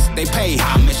 Ladies, they pay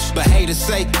homage, but haters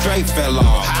say Dre fell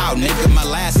off. How, nigga? My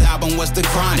last album was The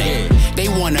Chronic. They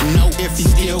wanna know if he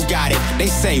still got it. They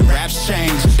say raps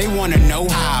change. They wanna know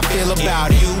how I feel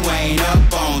about it. You ain't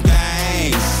up on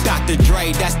things. Dr.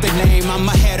 Dre, that's the name. I'm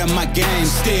ahead of my game.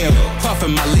 Still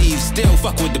puffin' my leaves. Still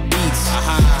fuck with the beats.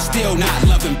 Still not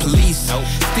loving police.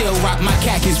 Still rock my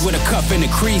khakis with a cuff and a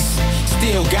crease.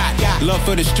 Still got love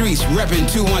for the streets. Reppin'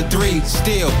 213.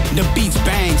 Still the beats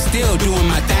bang. Still doing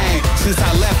my thing. Since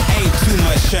I left, ain't too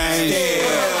much change.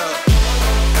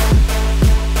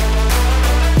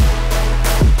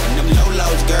 And them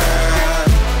low-lows, girl.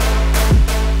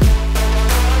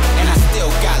 And I still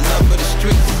got love for the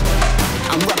streets.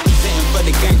 I'm representing for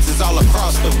the gangsters all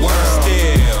across the world.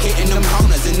 Still hitting them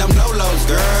corners and them low-lows,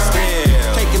 girl.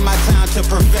 Still taking my time to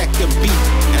perfect the beat.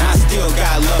 And I still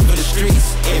got love for the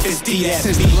streets. If it's D, that's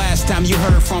since the last time you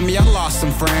heard from me, I lost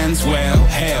some friends. Well,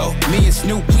 hell, me and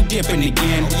Snoop, we dipping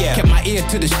again. Yeah, kept my ear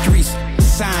to the streets.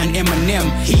 Signed Eminem,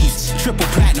 he's triple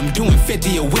platinum, doing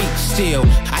 50 a week. Still,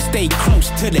 I stayed close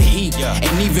to the heat.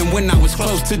 And even when I was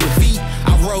close to defeat,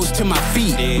 I rose to my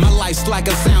feet. My life's like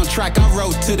a soundtrack, I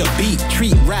rode to the beat.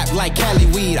 Treat rap like Cali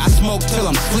weed, I smoke till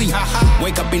I'm sleep.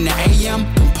 Wake up in the AM,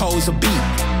 compose a beat.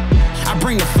 I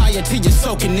bring the fire till you're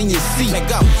soaking in your seat. Let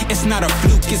go. It's not a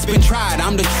fluke, it's been tried,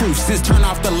 I'm the truth. Since turn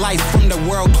off the lights from the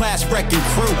world-class wrecking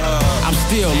crew, I'm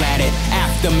still at it,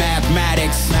 after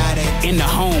mathematics. In the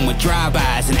home with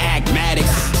drive-bys and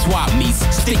agmatics. Swap meets,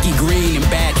 sticky green and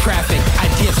bad traffic. I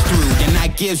dips through, then I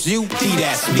gives you, D,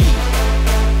 that's me.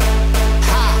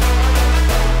 Ha!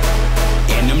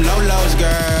 In them low-lows,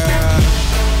 girl.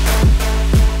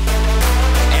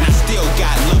 And I still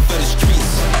got love for the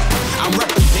streets. I'm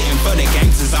representing for the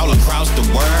gangsters all across the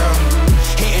world.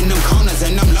 Hitting them corners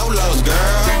and them low-lows,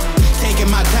 girl. Taking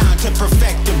my time to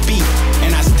perfect the beat.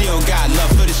 And I still got love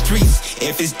for the streets.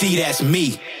 If it's D, that's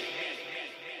me.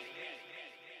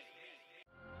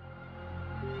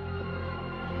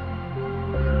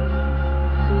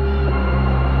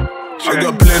 I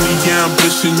got plenty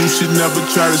ambition, you should never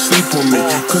try to sleep on me.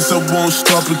 Cause I won't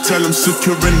stop until I'm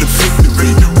securing the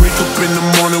victory. Wake up in the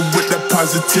morning with that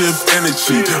positive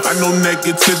energy. I know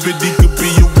negativity could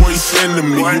be your worst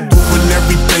enemy. You're doing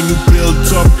everything you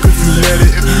built up if you let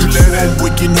it. So I'm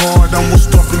working hard, I won't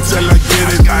stop until I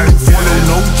get it. I don't follow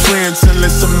no trends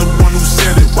unless I'm the one who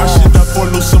said it. Why should I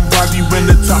follow somebody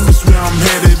when the top is where I'm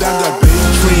headed? I got big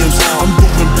dreams, I'm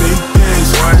doing big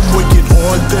things. I'm working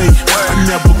all day, I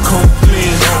never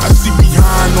complain. I see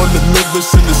behind all the mirrors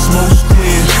and the smoke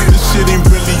screen. This shit ain't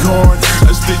really hard,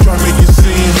 I still try to make it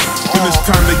seem. When it's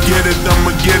time to get it,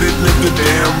 I'ma get it, nigga,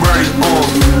 damn right.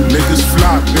 Niggas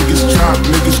flop, niggas chop,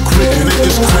 niggas quitting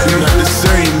not the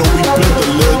same. No, we built a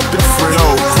little different. Yo,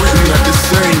 quitting not the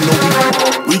same. No,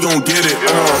 we gon' get it. We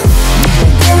gon' get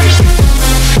it.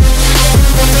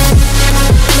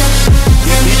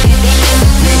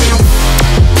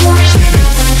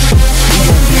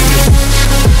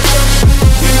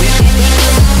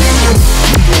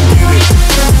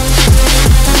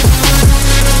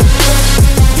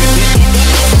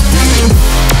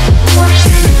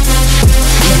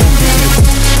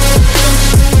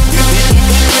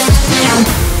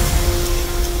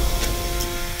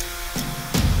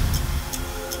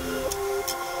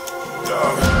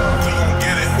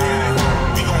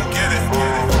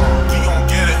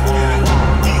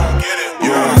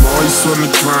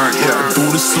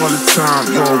 all the time.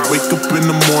 Yo, wake up in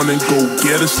the morning, go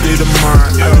get a state of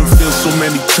mind. I done feel so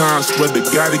many times, but I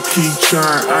gotta keep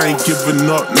trying. I ain't giving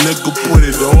up, nigga, put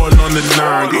it all on the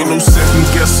line. Ain't no second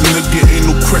guessing, nigga, ain't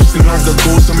no question. I got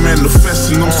goals, I'm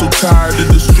manifesting. I'm so tired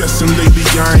of the stressing, lately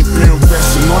I ain't been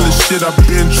resting. All the shit I've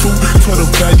been through, taught a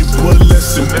valuable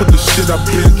lesson. Put the shit I've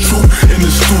been through in the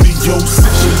studio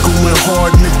session. Going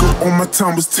hard, nigga, all my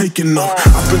time was taking up.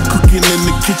 I've been cooking in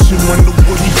the kitchen, wonder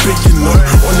what he baking up.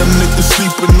 All them niggas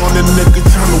sleeping on the nigga,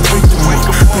 time to wake them up.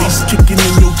 Bass kicking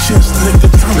in your chest, nigga,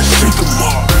 time to shake them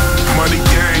up. Money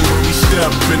gang, we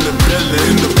step in the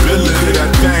building, did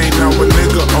that thing, now a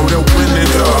nigga, oh, they're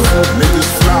winning, niggas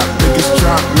flop, niggas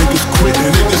drop, niggas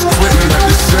quitting at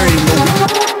the same, no,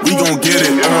 we gon' get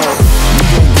it, we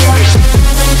gon' get it.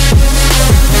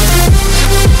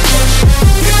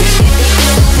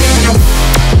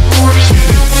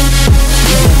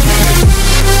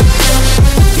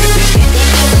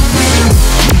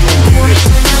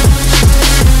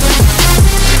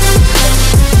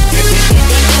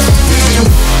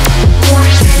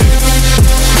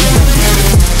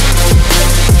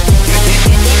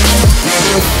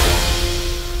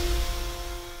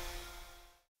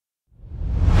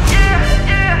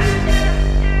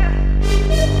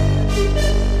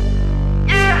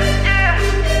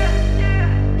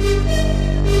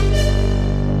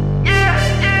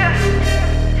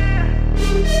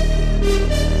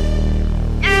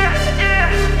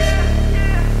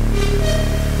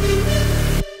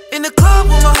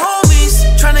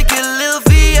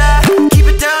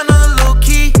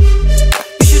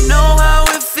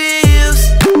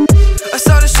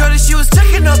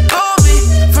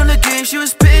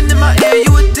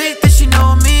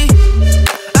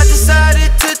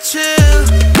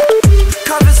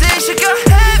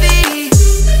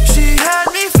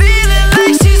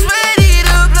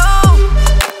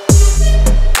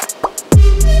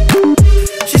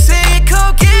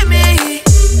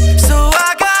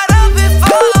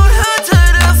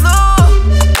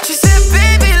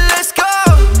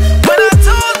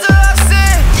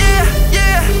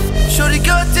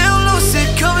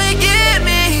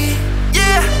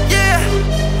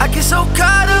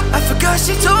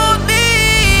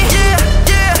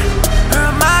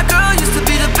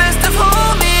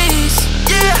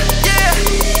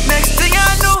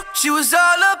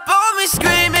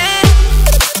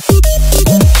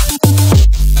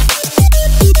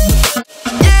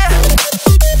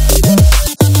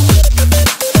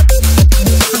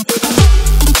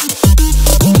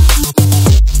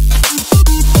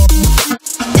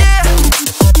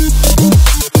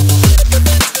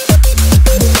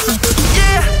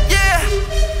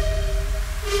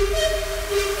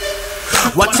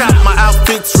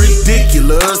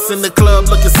 In the club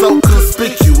looking so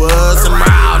conspicuous, and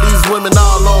wow, these women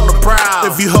all on the prowl.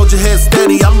 If you hold your head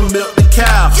steady, I'ma milk the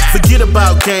cow. Forget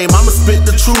about game, I'ma spit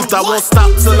the truth. I won't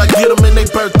stop till I get them in their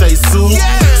birthday suit.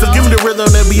 So give me the rhythm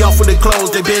and be off with their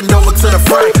clothes. They bend over to the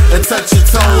front and touch your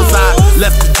toes. I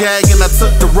left the jag and I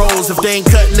took the rolls. If they ain't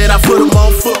cutting it, I put them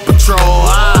on foot patrol.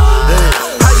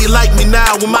 How you like me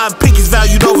now when my pinky's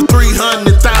valued over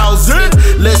 300,000?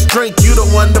 Let's drink, you the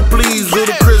one to please.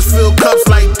 Ludacris fill cups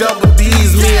like double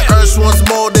D's. Me and Ursh once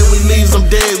more, then we leave them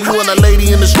dead. We want a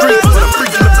lady in the street with a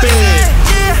freak in the bed.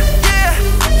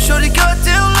 Shorty got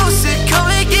down lucid, come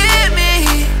and get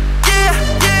me.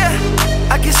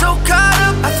 I get so caught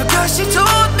up, I forgot she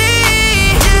told me.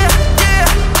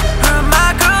 Her and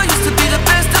my girl used to be the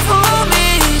best of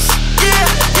homies.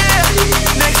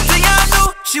 Next thing I knew,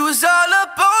 she was all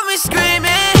up on me screaming.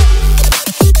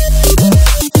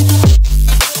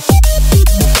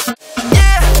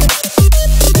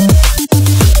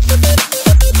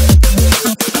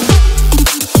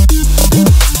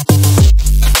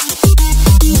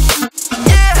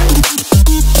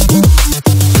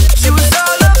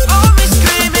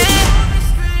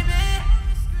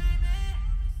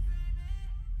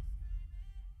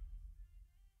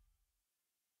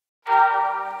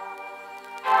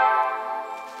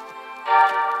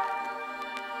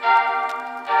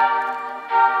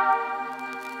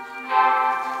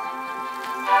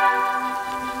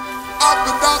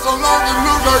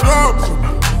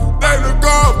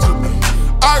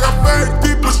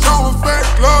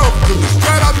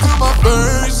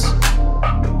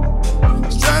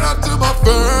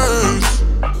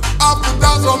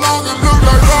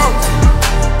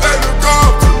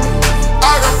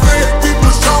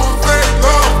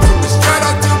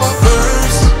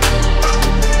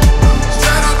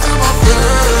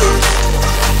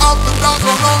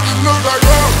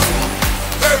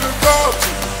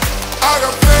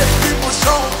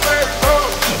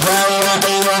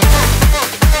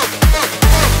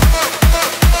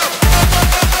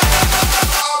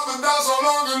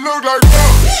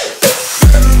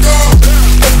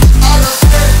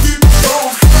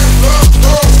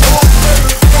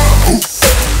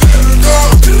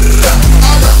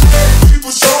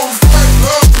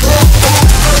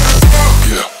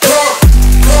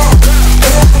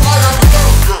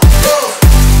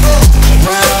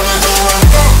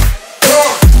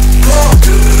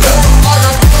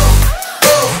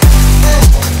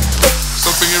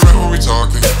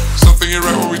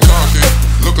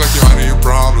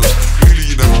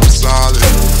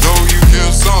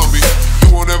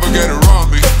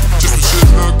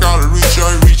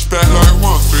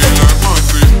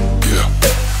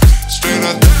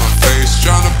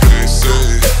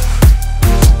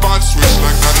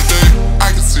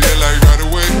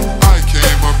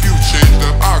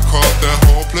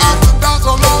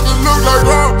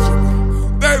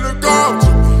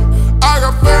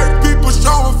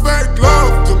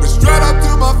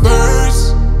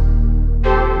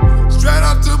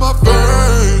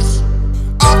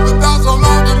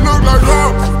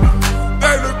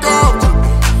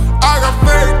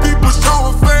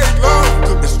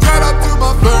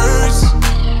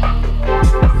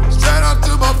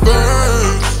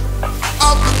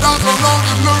 so long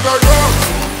it look like love.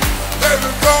 Let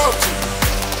it go.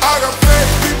 I got fake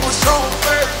people showing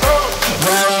fake love.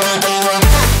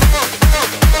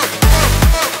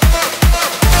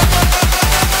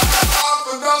 I've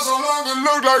been down so long it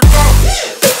look like love.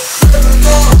 Let it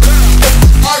go.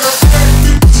 I got fake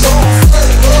people showing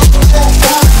fake love.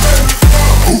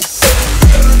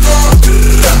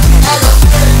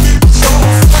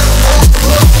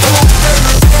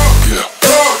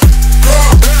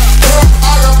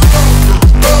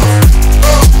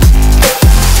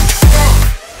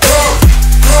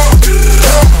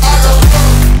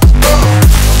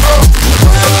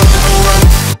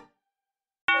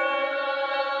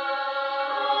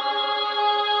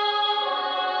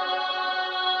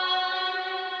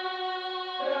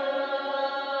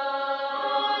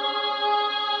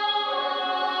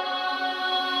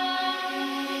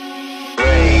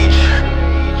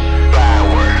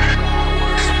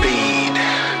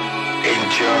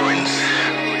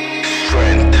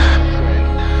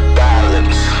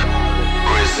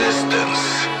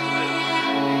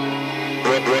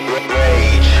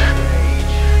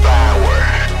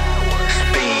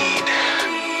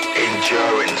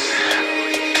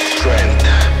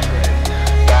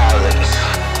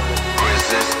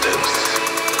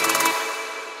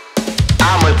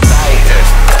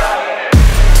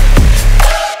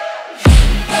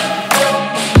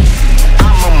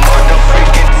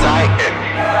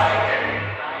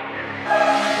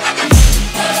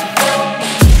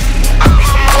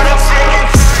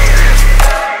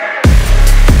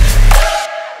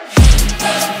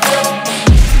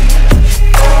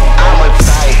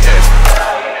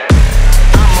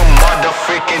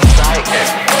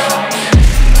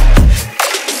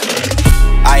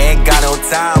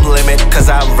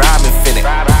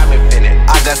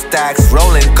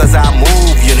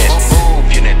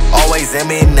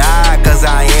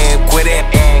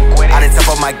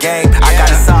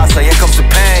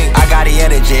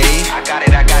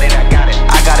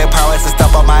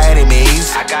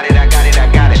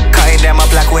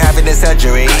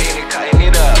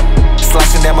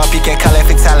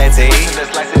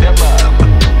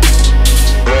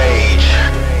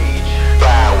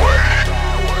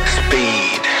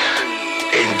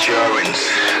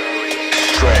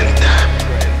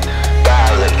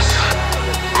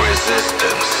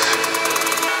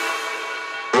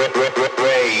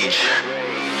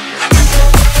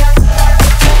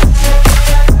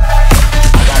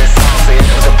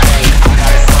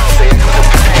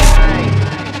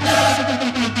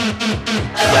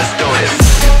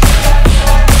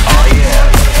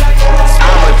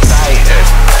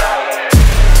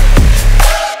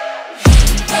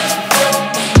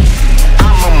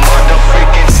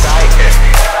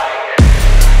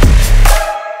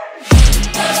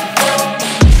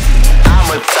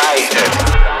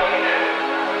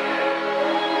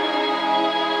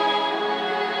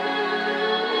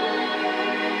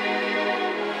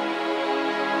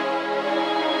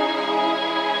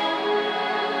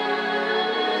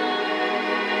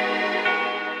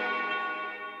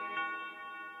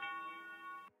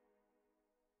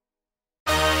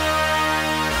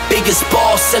 Biggest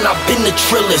boss and I've been the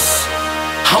trillest.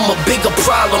 I'm a bigger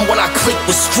problem when I click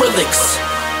with Skrillex.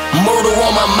 Murder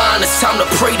on my mind, it's time to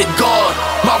pray to God.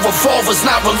 My revolver's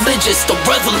not religious, the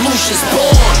revolution's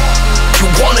born. You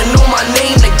wanna know my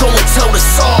name, then go and tell the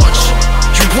Sarge.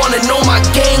 You wanna know my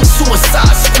gang,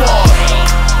 Suicide Squad.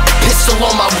 Pistol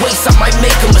on my waist, I might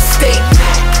make a mistake.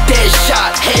 Dead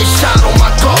shot, headshot on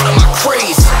my guard and my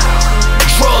craze.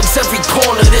 Drugs every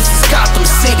corner, this is Gotham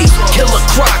City. Killer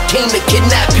Croc came to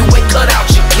kidnap you and cut out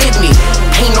your kidney.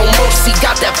 Ain't no mercy,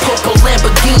 got that purple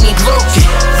Lamborghini lurking.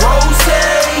 Rose,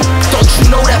 don't you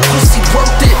know that pussy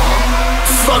worth it?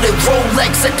 Flooded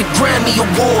Rolex at the Grammy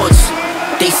Awards.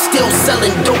 They still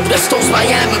selling dope, that's those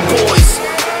Miami boys.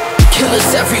 Killers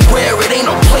everywhere, it ain't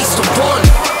no place to run.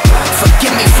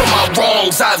 Forgive me for my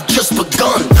wrongs, I've just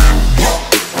begun.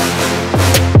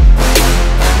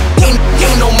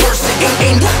 Ain't no mercy,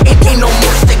 ain't no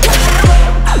mercy.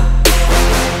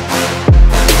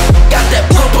 Got that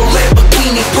purple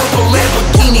Lamborghini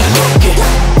looking.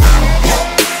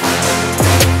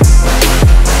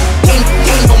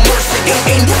 Ain't no mercy,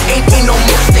 ain't no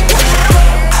mercy.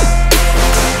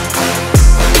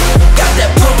 Got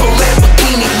that purple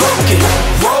Lamborghini looking.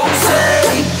 Rose,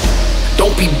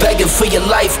 don't be begging for your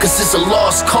life, cause it's a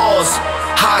lost cause.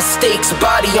 High stakes,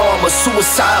 body armor,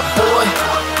 suicide boy.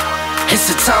 It's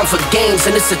a time for games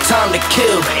and it's a time to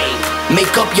kill.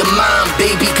 Make up your mind,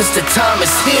 baby, cause the time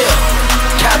is here.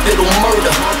 Capital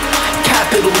murder,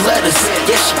 capital letters.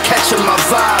 Yeah, she catching my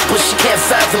vibe, but she can't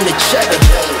fathom the cheddar.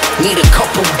 Need a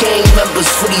couple gang members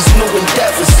for these new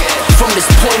endeavors. From this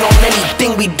point on,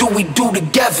 anything we do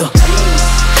together.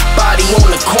 Body on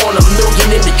the corner, million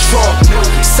in the trunk.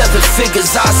 7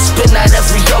 figures, I spend that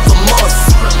every other month.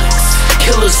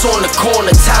 Killers on the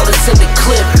corner, talents in the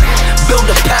clip. Build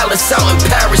a palace out in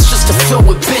Paris just to fill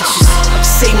with bitches.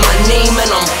 Say my name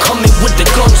and I'm coming with the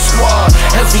gun squad.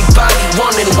 Everybody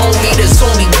running, homie, there's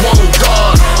only one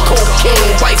guard.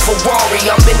 Cocaine, white Ferrari,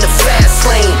 I'm in the fast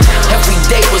lane. Every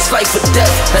day was life or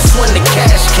death, that's when the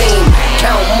cash came.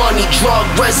 Count money, drug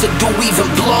residue, even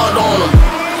blood on him.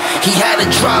 He had a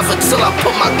driver till I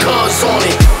put my cuz on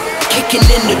it. Kicking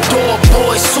in the door,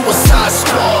 boys, suicide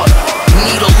squad.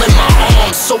 Needle in my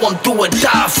arm, so I'm do or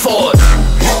die for it.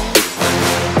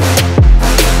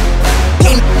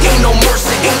 Ain't no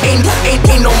mercy, ain't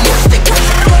no mercy.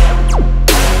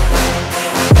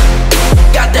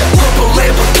 Got that purple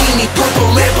Lamborghini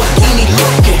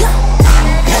looking.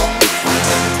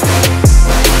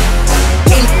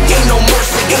 Ain't no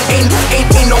mercy, ain't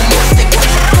no mercy.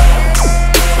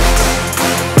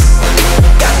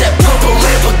 Got that purple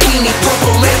Lamborghini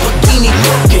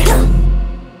looking.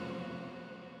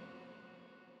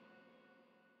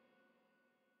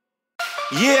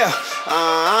 Yeah,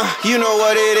 you know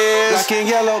what it is. Black and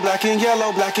yellow, black and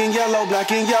yellow, black and yellow,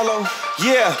 black and yellow.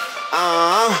 Yeah,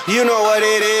 you know what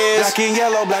it is. Black and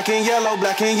yellow, black and yellow,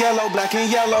 black and yellow, black and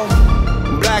yellow.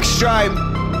 Black stripe,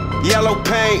 yellow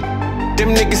paint.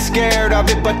 Them niggas scared of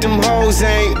it, but them hoes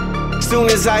ain't. Soon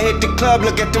as I hit the club,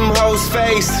 look at them hoes'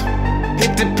 face.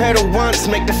 Hit the pedal once,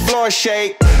 make the floor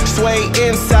shake. Sway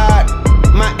inside,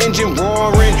 my engine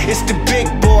roaring. It's the big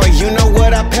boy, you know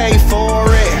what I pay for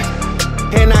it.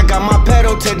 And I got my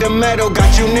pedal to the metal.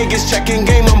 Got you niggas checking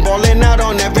game, I'm ballin' out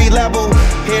on every level.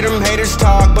 Hear them haters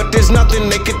talk, but there's nothing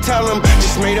they could tell them.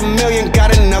 Just made $1 million,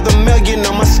 got another $1 million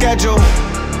on my schedule.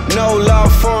 No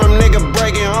love for him, nigga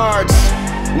breaking hearts.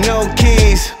 No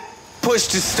keys, push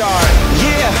to start.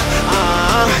 Yeah,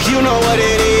 you know what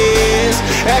it is.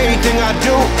 Everything I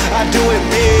do it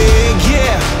big.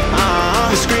 Yeah,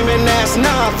 screaming that's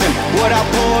nothing. What I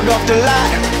pulled off the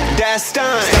lot, that's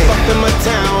done. Step up in my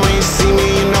town, when you see me,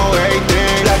 you know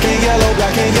everything. Black and yellow,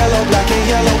 black and yellow, black and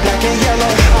yellow, black and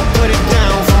yellow. I put it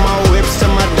down from my whips to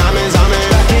my diamonds. I'm in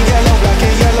black and yellow, black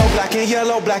and yellow, black and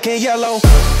yellow, black and yellow.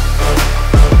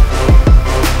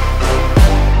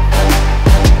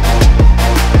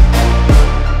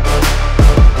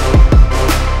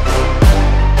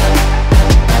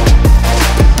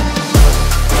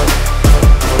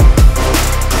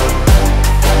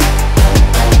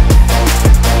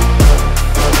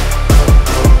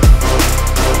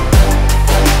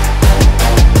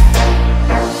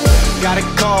 Got a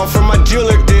call from my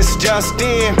jeweler, this just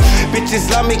in. Bitches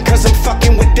love me cause I'm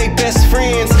fucking with they best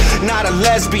friends. Not a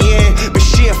lesbian, but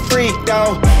she a freak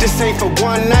though. This ain't for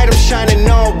one night, I'm shining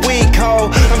all week, ho.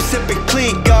 I'm sipping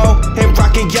Clico and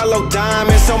rocking yellow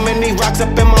diamonds. So many rocks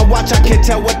up in my watch, I can't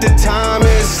tell what the time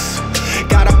is.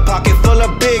 Got a pocket full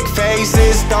of big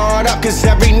faces. Throw it up cause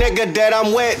every nigga that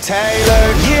I'm with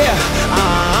tailored. Yeah,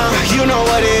 you know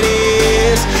what it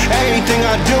is. Everything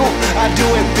I do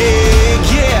it big.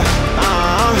 Yeah,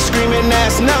 screaming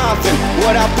that's nothing.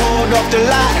 What I pulled off the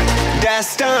lot,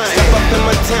 that's done. Step up in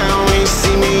my town, when you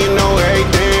see me, you know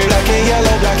everything. Black and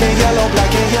yellow, black and yellow,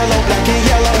 black and yellow, black and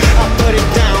yellow. I put it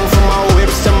down from my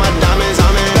whips to my diamonds.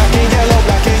 I'm in black and yellow,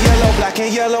 black and yellow, black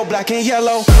and yellow, black and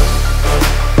yellow.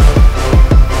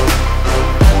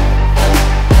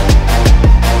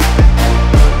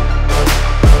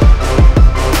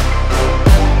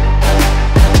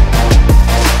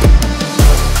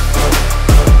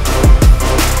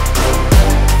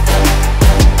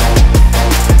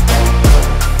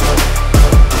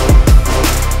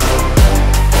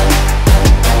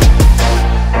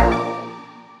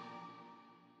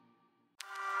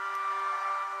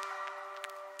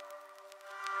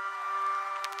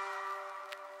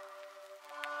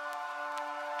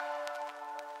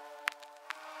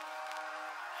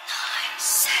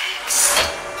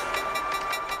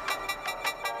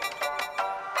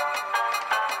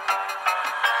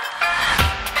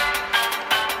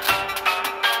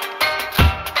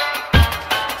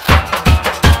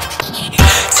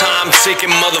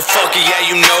 Ticking motherfucker, yeah,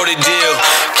 you know the deal.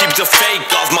 Keep the fake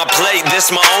off my plate,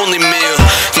 this my only meal.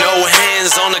 No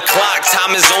hands on the clock,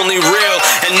 time is only real.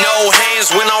 And no hands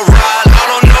when I ride, I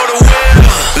don't know the will.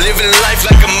 Living life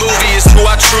like a movie is who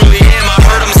I truly am. I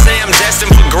heard them say I'm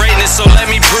destined for greatness, so let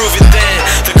me prove it then.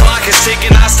 The clock is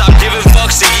ticking, I stopped giving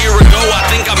fucks a year ago. I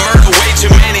think I murdered way too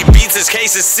many beats, this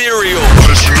case is serial.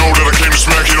 But as you know that I came to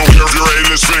smack, you don't care if you're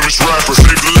A-list famous rapper.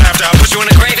 Save the laughter, I put you in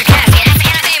a grave to cast.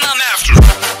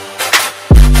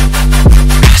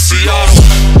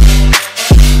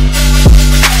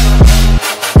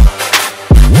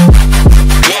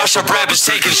 Wash up rappers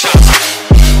taking shots.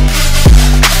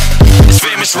 It's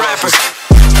famous rappers.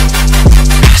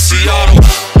 Seattle.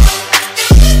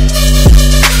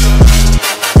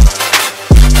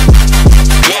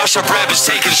 Wash up rappers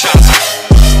taking shots.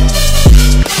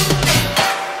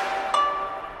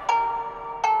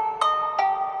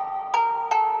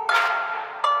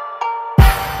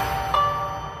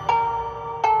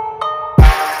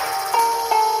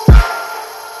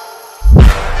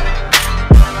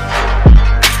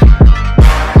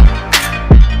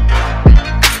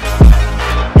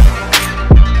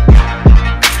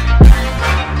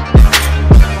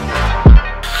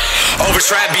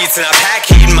 Trap beats and I pack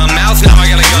heat in my mouth, now I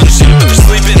got a gun shoot. But they're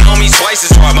sleeping on me twice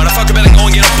as hard. Motherfucker better go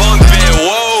and get a bunk bed.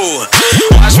 Whoa,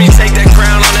 watch me take that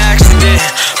crown on accident.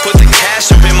 Put the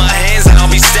cash up in my hands and I'll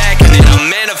be stacking it. I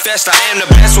manifest, I am the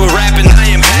best with rapping,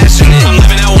 I am passionate. I'm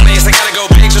living out one days, I gotta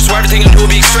go big, just so everything I do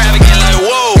will be extravagant. Like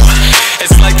whoa,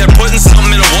 it's like they're putting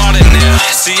something in the water now.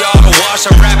 See all the wash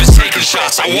up rappers taking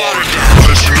shots, I water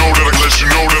down. Let you know that I let you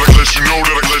know that I let you know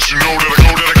that I let you know that I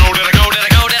go that I go that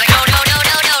I go that I go that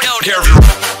I go care of you.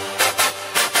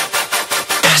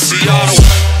 See all the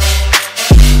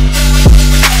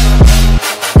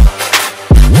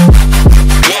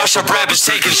wash up rappers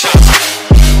taking shots.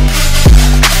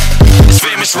 It's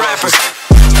famous rappers.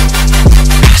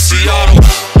 See all the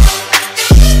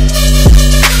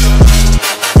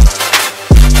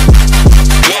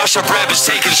wash up rappers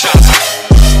taking shots.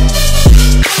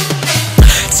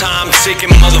 Time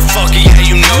ticking, motherfucker, yeah,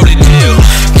 you know the deal.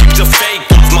 Keep the fake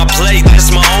off my plate,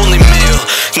 that's my only meal.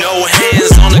 No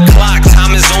hands on the clock,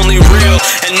 time is only real.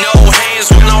 And no hands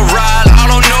when I ride, I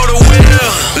don't know the will.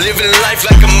 Living life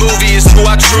like a movie is who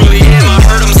I truly am. I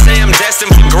heard them say I'm destined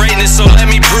for greatness, so let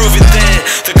me prove it then.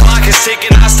 The clock is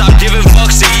ticking, I stopped giving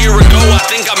fucks a year ago. I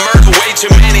think I murdered way too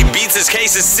many beats, this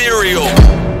case is serial.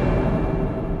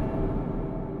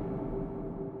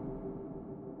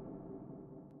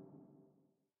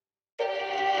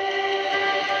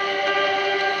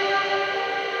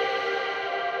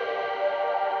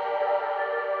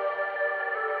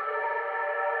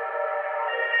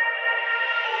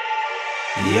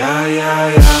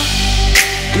 Yeah.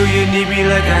 Do you need me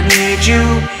like I need you?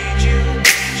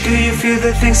 Do you feel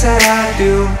the things that I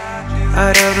do?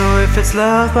 I don't know if it's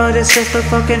love, but it's just a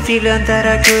fucking feeling that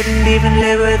I couldn't even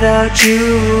live without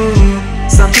you.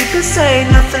 Some people say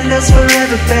nothing lasts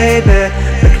forever, baby,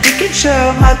 but we can show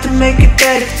them how to make it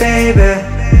better, baby.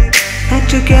 And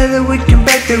together we can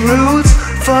break the rules.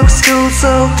 Fuck school,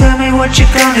 so tell me what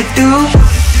you're gonna do.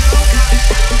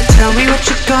 Tell me what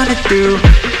you're gonna do.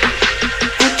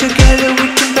 Together we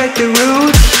can break the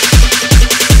rules.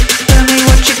 Tell me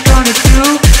what you're gonna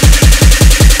do.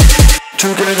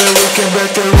 Together we can break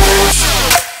the rules.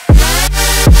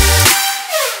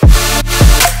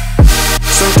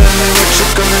 So tell me what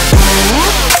you're gonna do.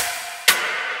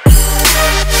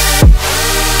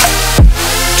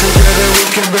 Together we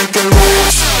can break the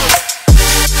rules.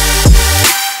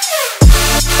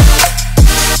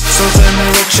 So tell me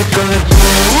what you're gonna do.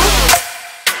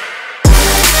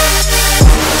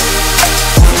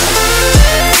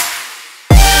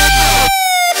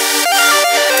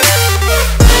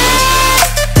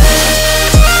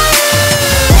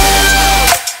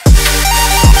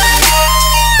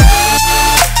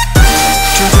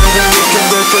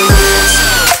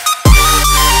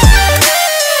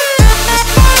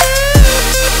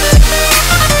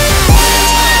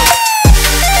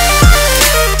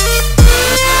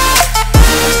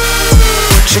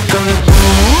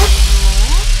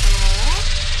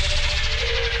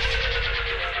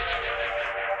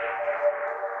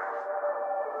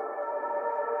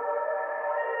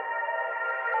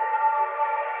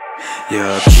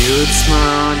 Your cute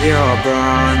smile, your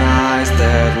brown eyes,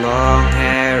 that long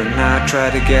hair, and I try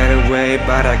to get away,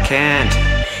 but I can't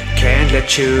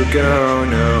let you go,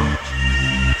 no.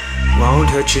 Won't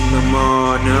hurt you no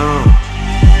more, no.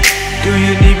 Do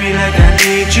you need me like I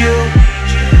need you?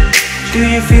 Do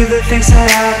you feel the things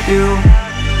that I do?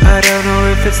 I don't know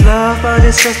if it's love, but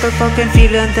it's just a fucking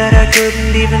feeling that I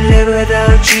couldn't even live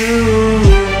without you.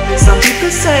 Some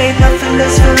people say nothing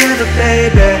lasts forever,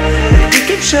 baby, but we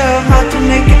can show them how to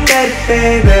make it better,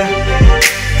 baby.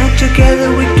 And together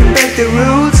we can break the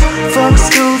rules. Fuck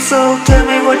school, so tell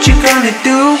me what you gonna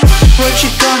do. What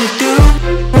you gonna do?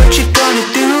 What you gonna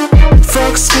do?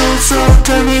 Fuck school, so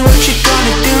tell me what you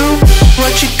gonna do.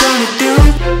 What you gonna do?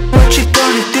 What you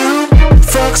gonna do?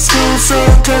 Fuck school, so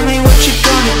tell me what you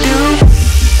gonna do.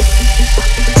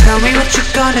 Tell me what you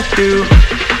gonna do.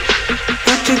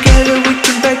 And together we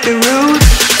can break the rules.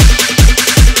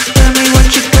 Tell me what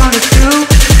you gonna do.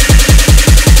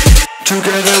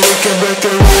 Together we can break the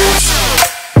rules.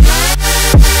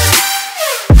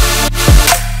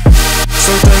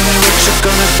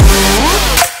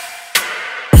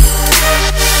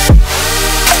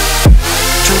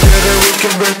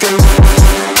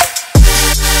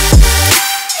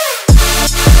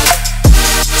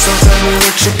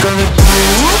 you gonna do?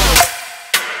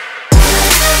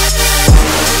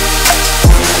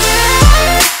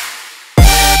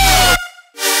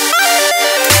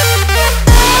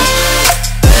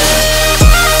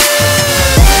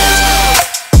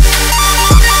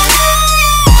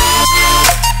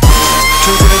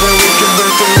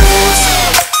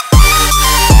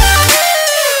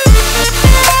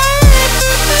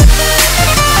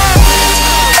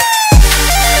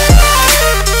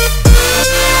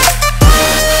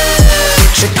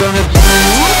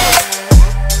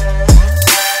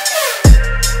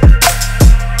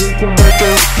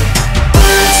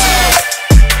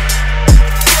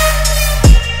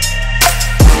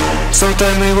 So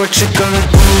tell me what you gonna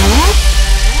do.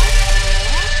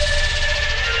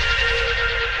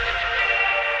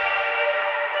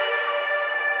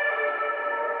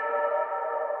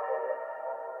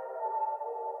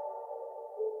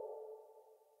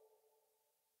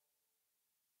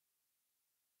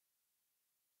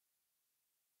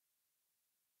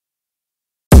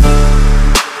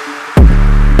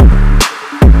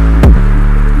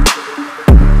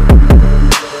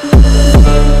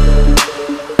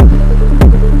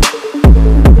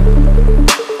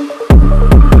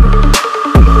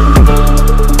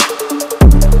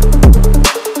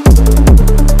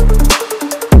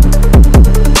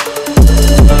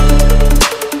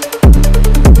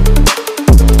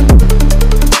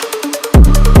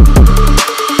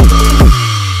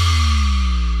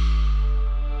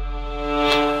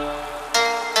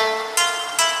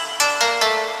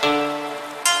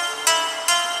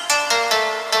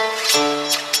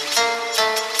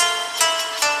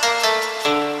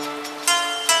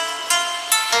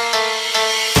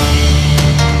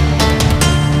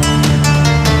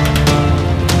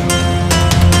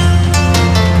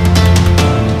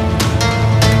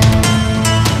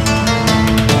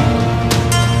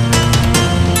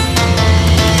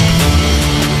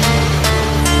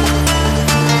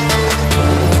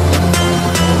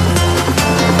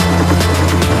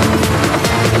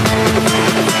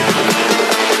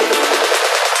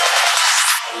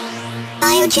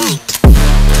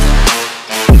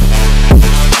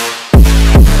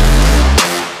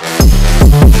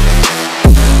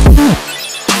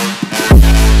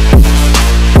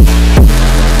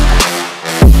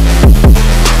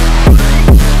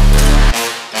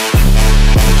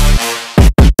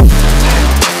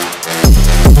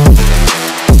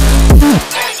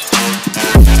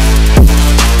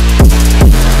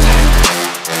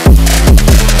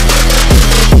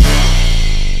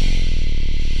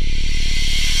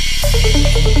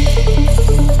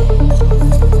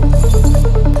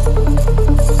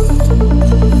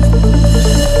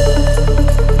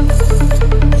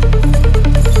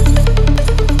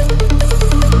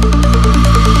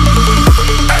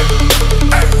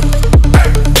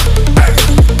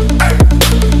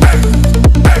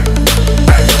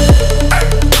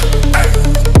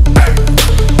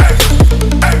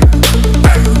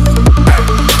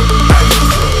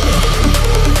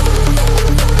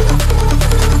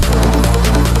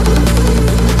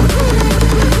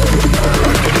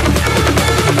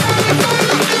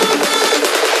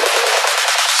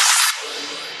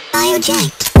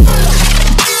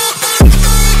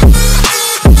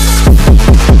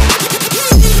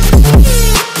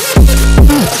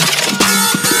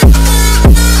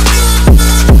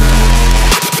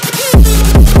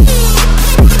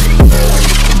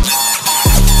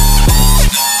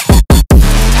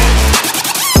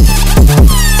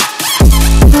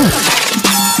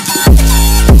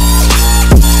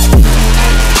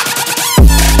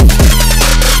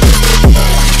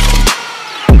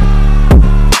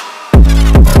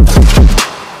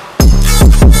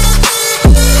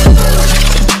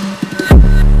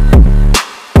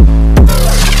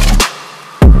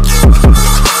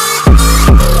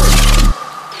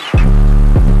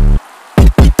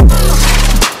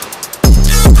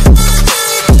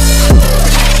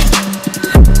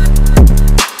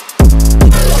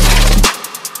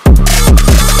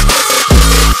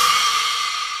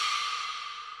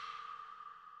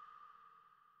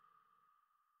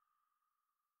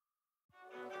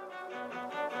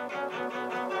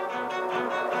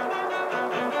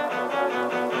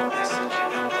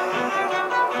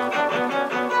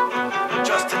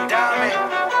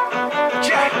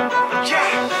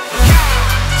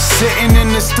 Sitting in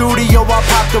the studio, I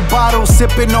popped a bottle,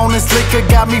 sipping on this liquor,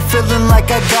 got me feeling like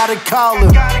I gotta call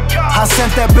her. I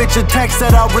sent that bitch a text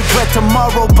that I'll regret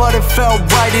tomorrow, but it felt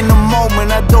right in the moment,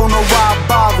 I don't know why I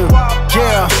bother.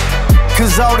 Yeah,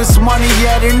 cause all this money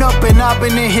adding up, and I've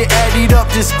been in here added up,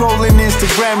 just scrolling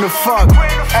Instagram to fuck.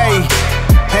 Ayy,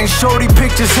 And shorty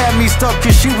pictures had me stuck,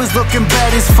 cause she was looking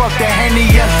bad as fuck. The Henny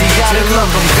empty, gotta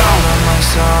love them gone. All of my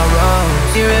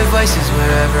sorrows, hearing voices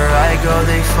wherever I go,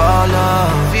 they follow.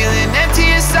 Feeling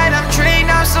empty inside, I'm drained,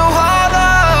 I'm so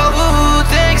hollow. Ooh,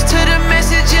 thanks to the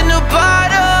message in the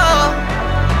bottle.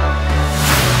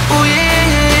 Ooh,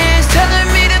 yeah, it's telling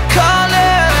me to call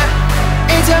her.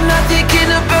 And I'm not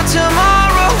thinking about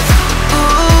tomorrow.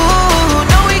 Ooh,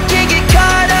 no, we can't get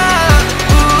caught up.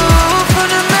 Ooh, from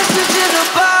the message in the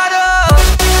bottle.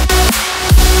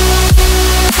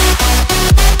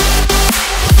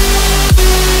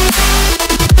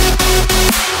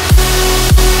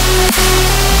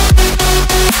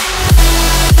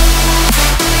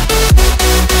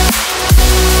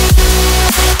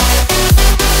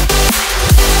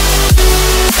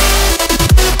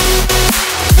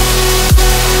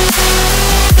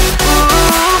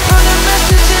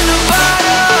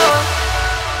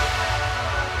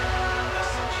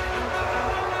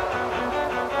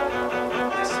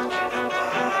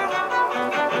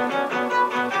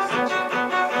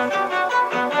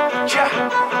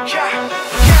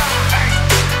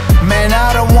 Man,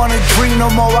 I don't wanna dream no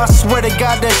more. I swear to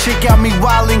God, that shit got me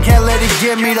wildin', can't let it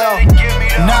get me though.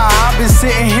 Nah, I've been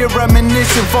sitting here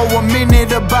reminiscing for a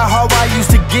minute about how I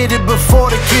used to get it before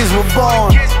the kids were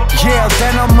born. Yeah,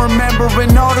 then I'm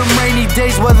remembering all the rainy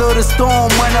days, weather the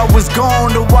storm, when I was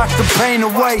gone to wash the pain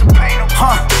away.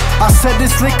 I said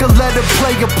this liquor, let it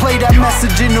play that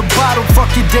message in the bottle, fuck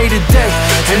your day to day.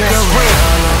 And that's real.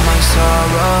 All of my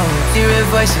sorrows, hearing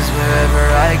voices wherever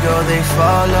I go, they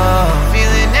follow.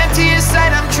 Feeling empty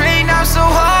inside, I'm drained, I'm so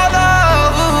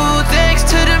hollow. Ooh, thanks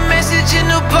to the message in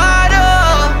the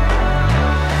bottle.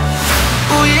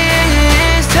 Ooh,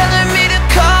 yeah, it's telling me to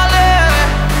call her.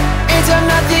 And I'm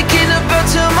not thinking about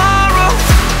tomorrow.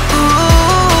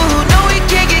 Ooh, no, we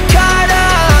can't get caught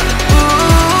up.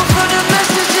 Ooh, from the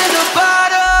message in the bottle.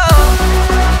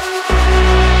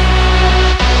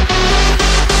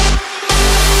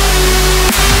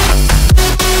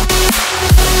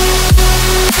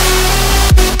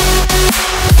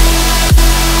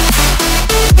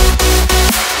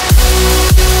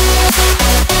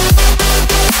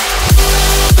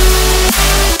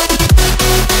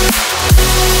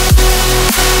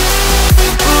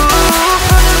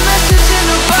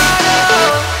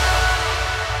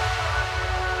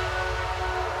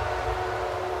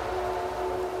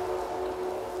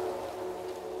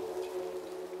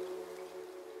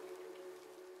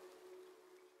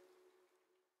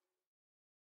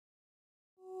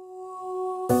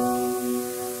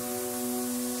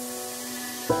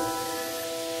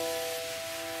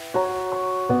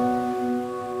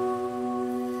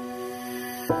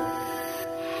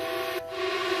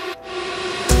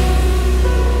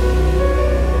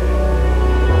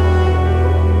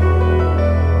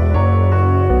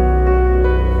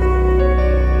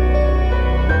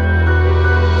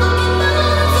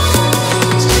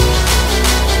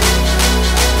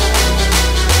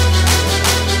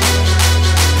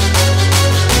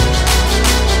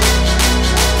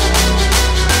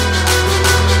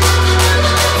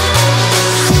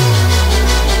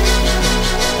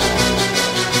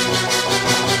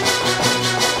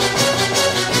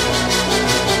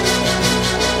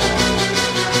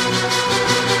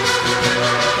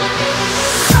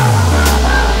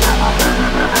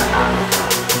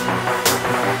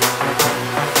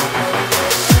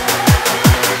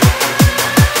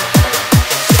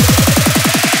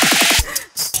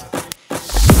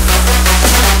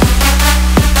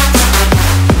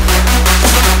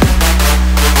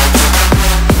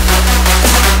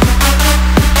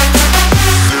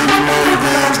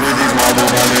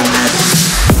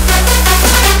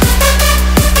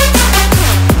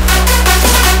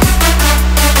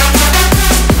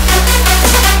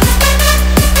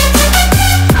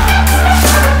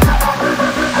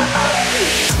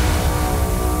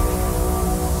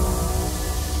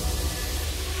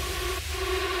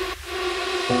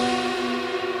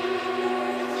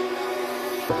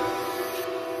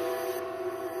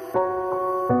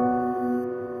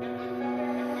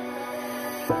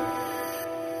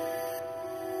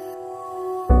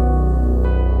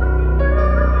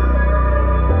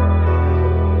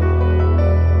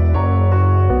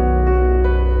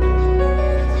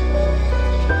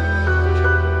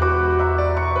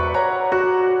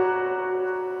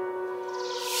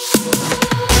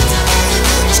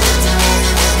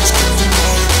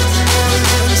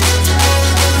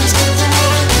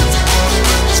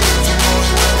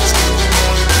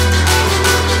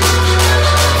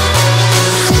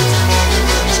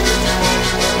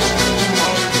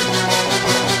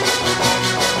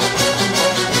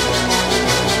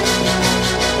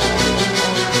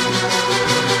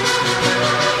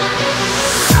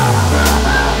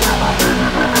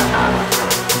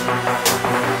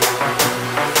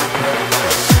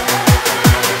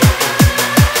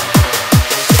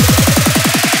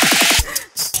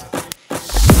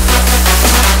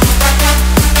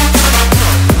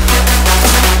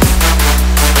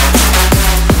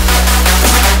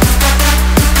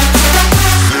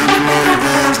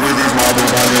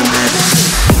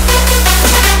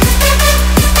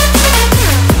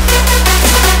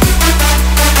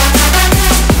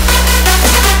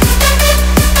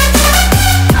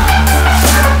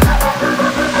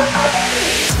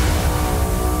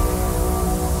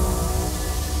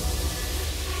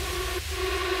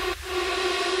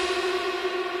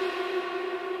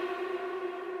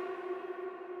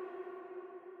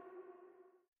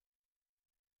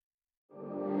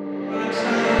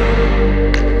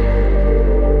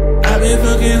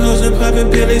 fucking hoes and popping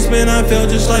pillies, man, I felt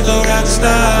just like a rock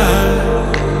star.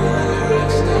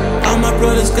 All my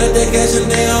brothers got that gas and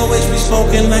they always be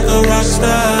smoking like a rock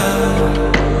star.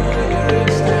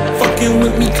 Fucking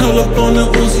with me, call up on the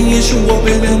Uzi and shoot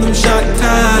open in them shot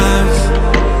ties.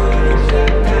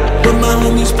 When my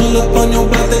homies pull up on your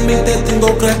block, they make that thing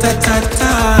go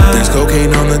grata-ta-ta. There's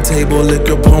cocaine on the table,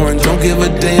 liquor pouring, don't give a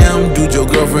damn. Dude, your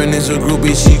girlfriend is a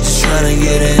groupie, she just tryna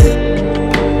get in.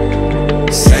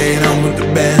 Saying I'm with the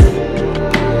band.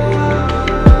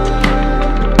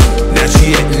 Now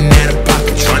she acting out of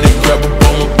pocket, tryna grab up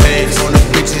on my pants. On the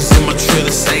bitches in my trailer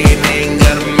saying they ain't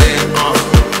got a man,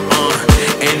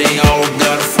 and they all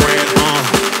got a friend,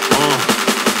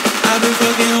 I've been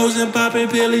fucking hoes and popping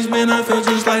pillies, man, I feel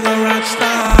just like a rock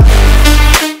star.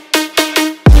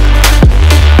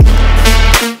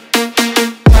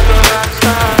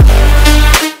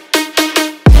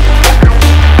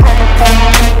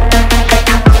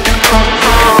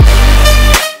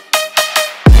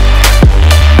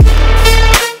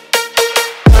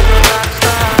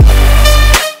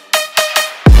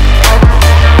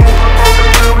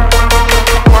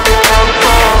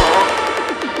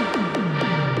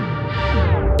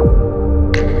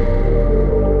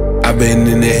 Been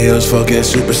in the hills, fucking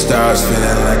superstars,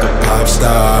 feeling like a pop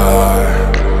star.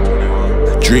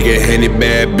 Drinking Henny,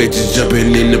 bad bitches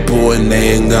jumping in the pool and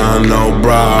they ain't got no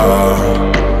bra.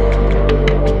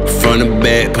 From the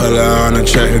back, put her on the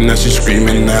track and now she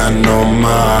screaming, I know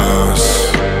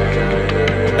Mars.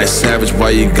 That savage,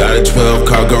 why you got a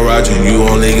 12-car garage and you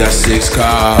only got 6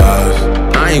 cars?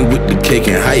 I ain't with the cake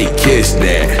and how you kiss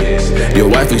that? Your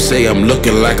wife, you say I'm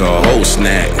looking like a whole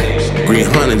snack. Green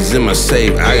hundreds in my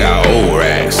safe, I got old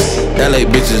racks. LA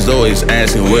bitches always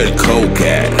asking where the coke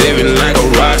at. Living like a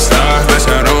rock star, flash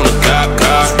out on a cop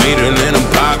car. Sweeter than a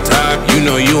pop top, you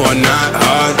know you are not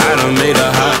hard. I done made a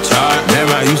hot chart,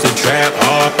 never I used to trap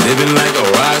hard. Living like a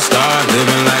rock star,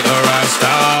 living like a rock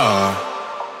star.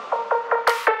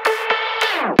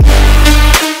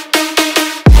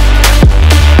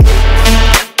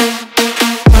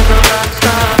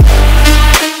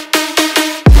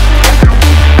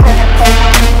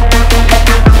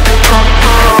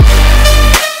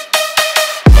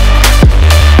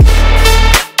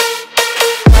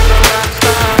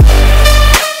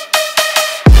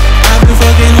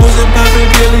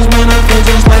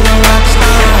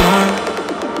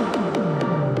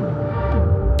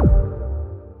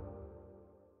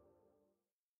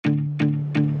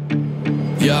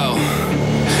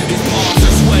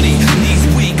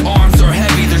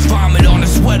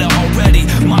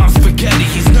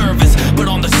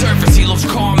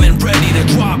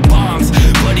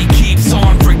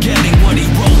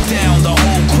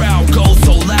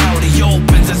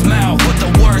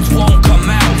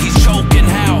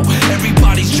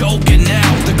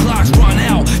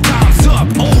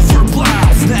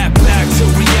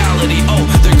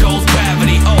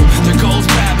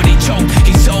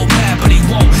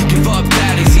 Give up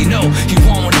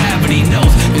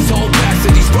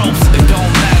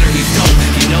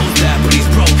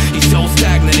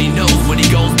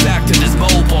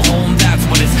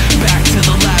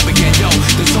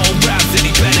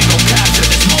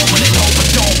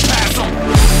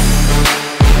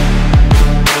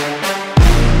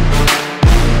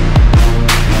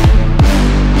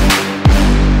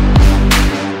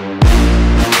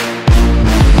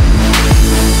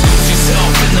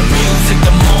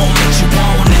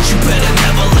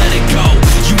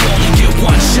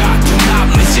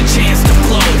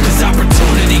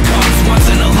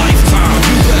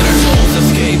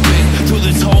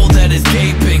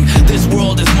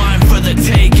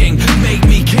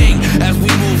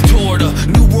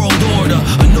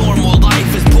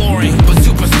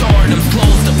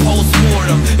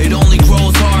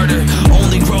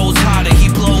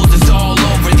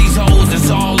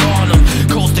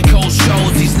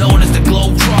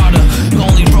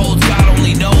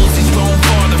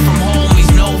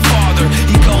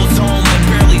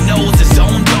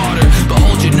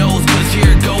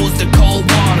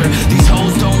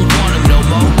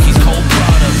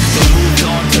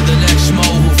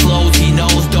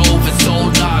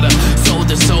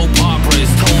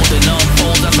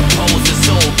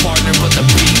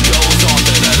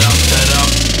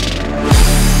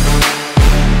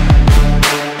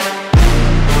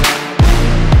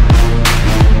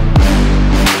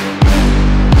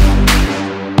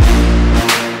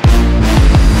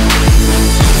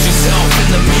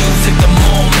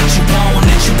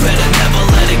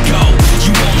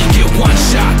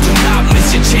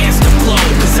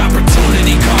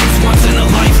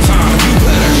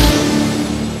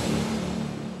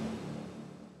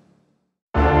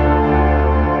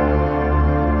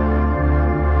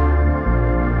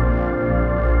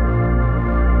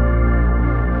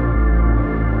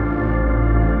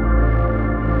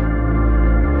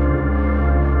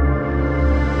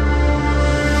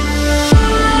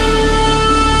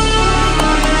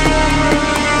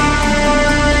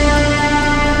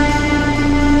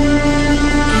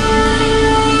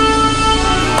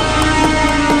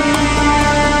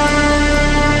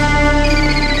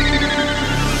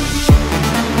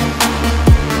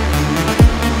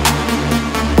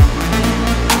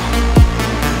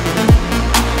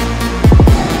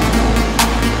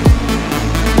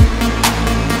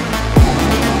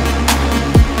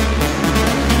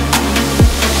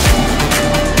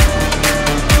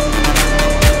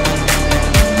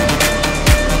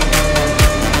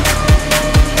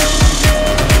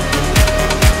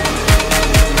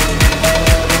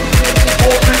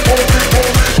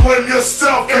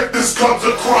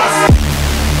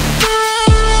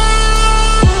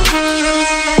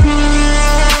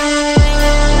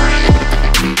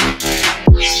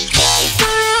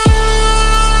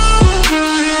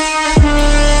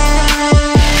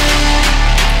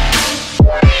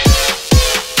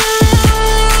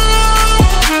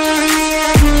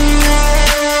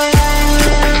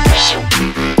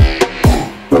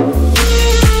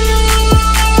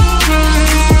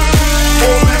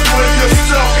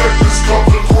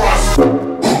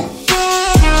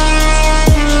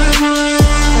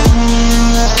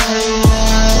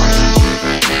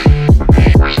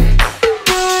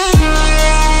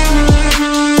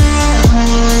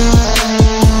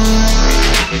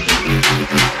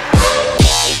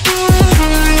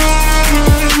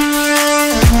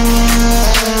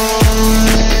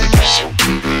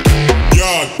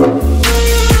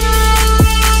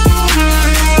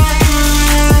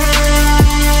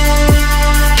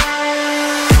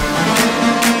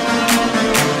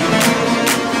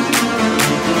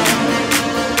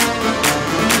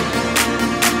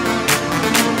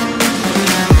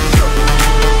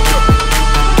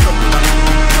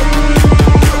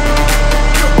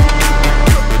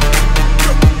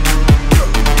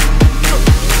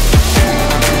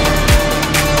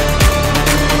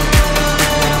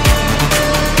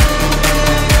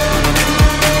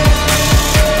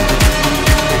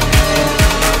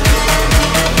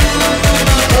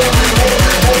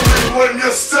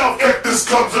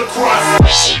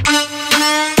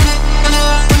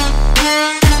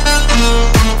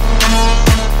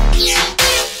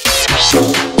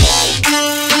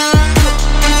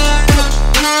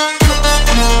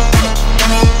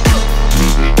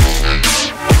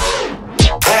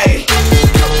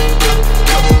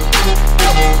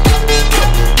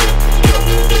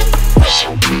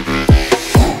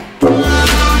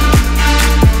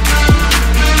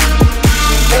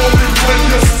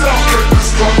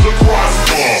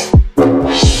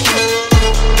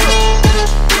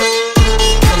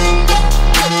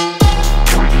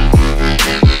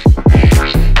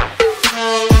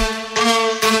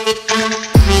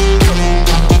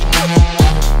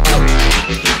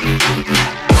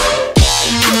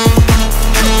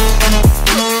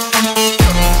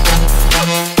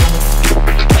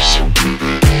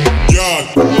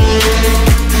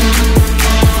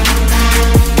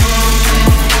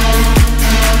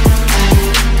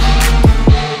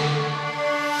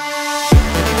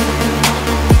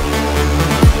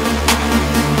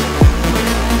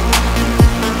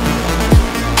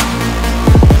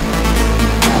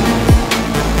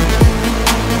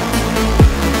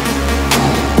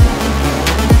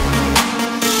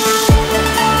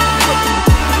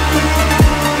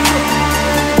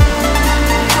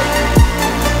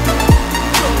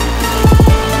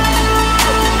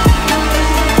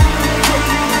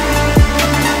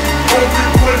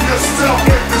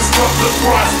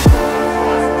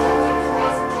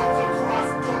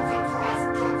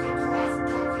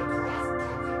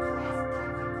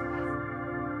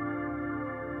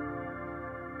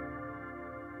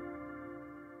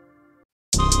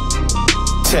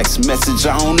text message,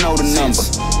 I don't know the number.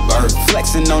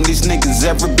 Flexing on these niggas,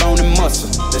 every bone and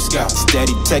muscle. Let's go.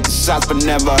 Steady taking shots, but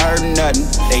never heard nothing.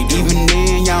 Even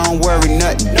then, y'all don't worry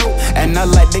nothing. And I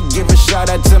like to give a shout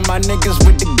out to my niggas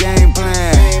with the game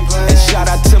plan. And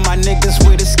shout out to my niggas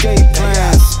with escape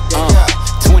plans.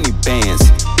 20 bands,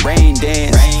 rain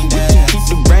dance. We can keep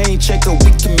the rain check or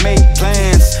we can make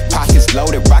plans. Pockets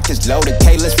loaded, rockets loaded.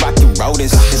 K, let's rock and roll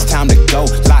this. It's time to go.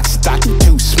 Lock, stock, and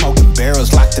 2 smoking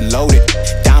barrels locked and loaded.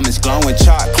 Diamonds glowing,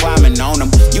 chart climbing on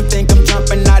them. You think I'm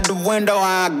jumping out the window?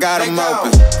 I got them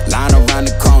open. Line around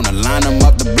the corner, line them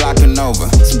up the block and over.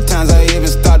 Sometimes I even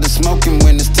start to smoking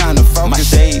when it's time to focus. My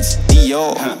shades,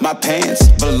 Dior, my pants,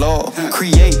 below.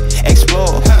 Create,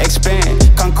 explore, expand,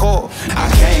 concord. I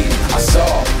came, I saw,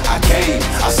 I came,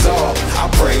 I saw. I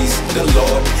praise the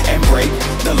Lord and break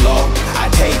the law. I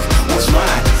take what's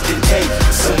mine, then take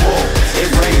some more. It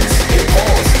rains, it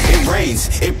pours, it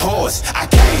rains, it pours. I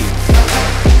came.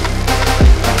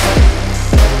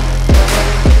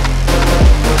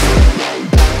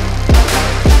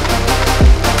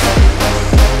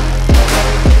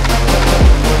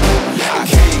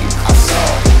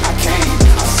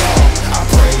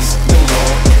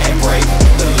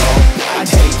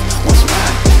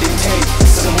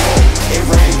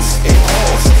 It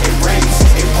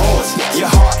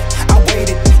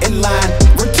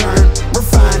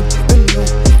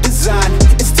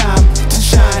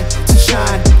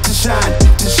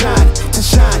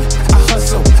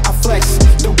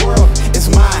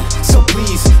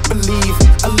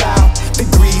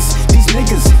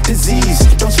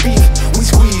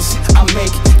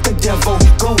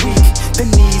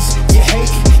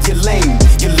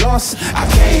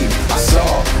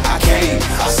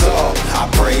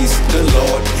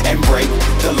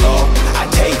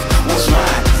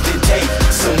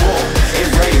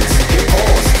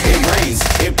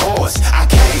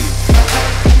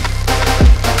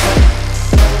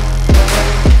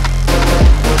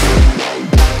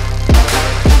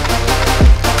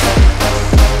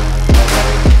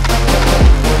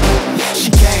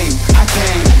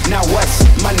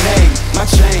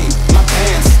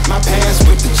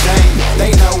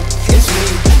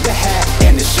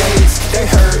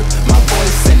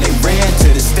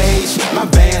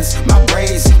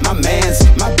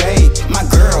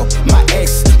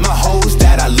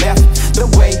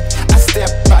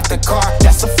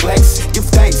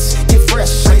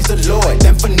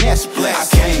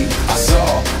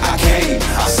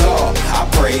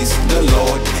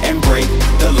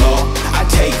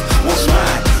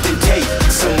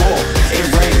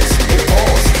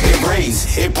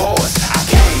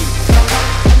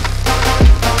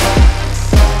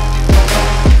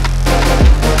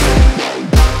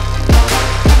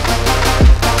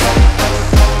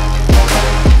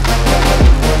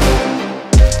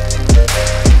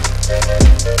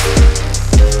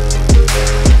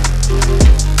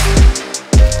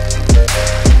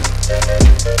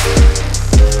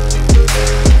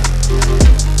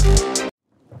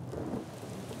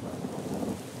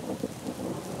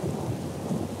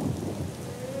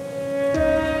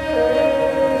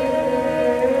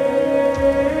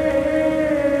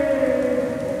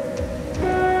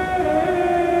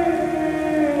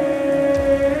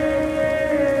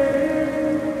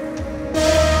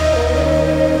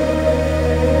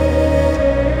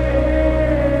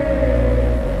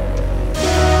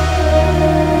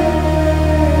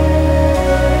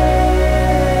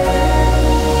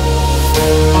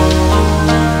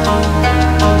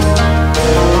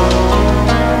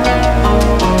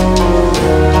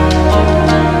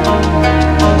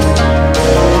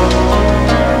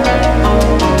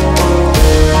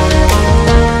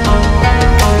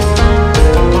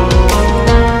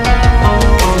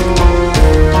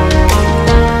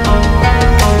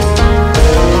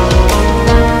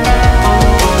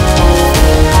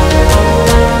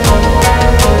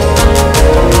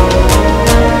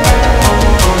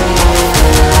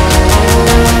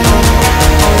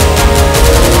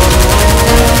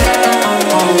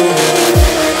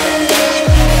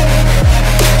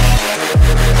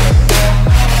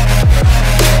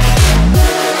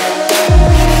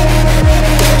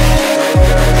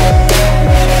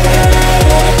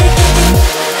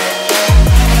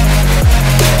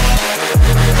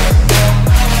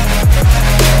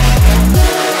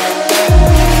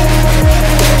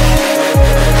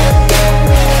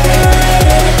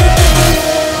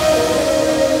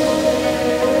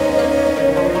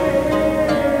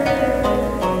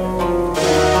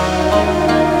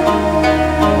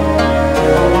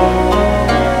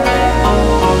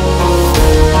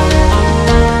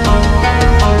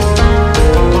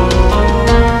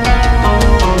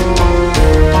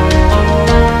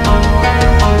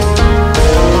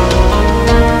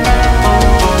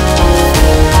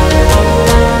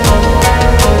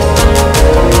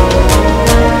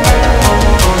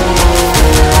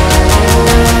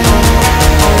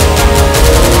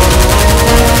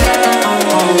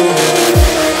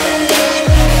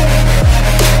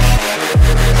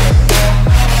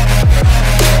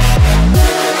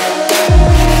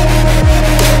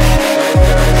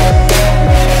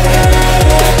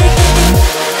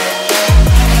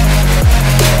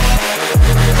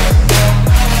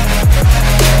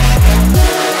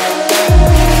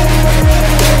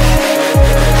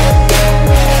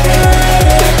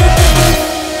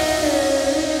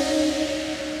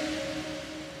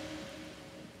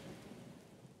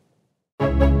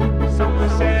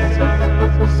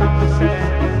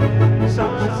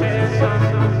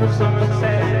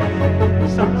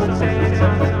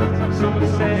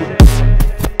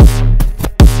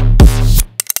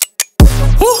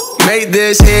Made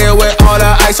this here with all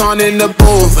the ice on in the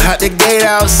booth. Had the gate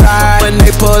outside. When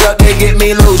they pull up, they get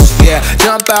me loose. Yeah,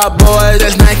 jump out, boys.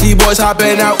 That's Nike boys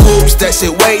hopping out hoops. That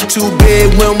shit way too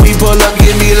big. When we pull up,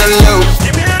 give me the loot.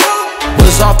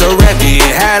 Was off the Revy,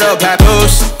 had a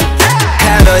papoose.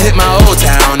 Had to hit my old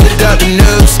town to duck the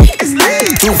news.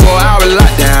 2-4-hour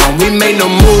lockdown, we made no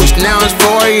moves. Now it's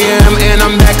 4 AM and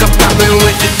I'm back up popping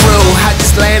with the crew. Hot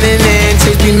just landing in,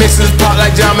 chase me mixes pop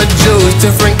like Jamba Juice.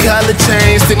 Different color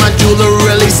chains, think my jeweler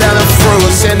really selling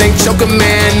fruits. And they choke a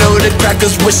man, know the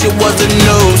crackers wish it was the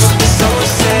news. Hot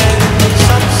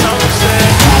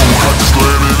just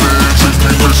landing in, chase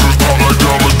me mixes pop like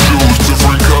Jamba Juice.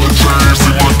 Different color chains,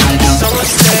 think my jeweler.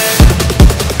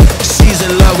 She's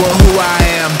in love with who I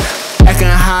am. Back in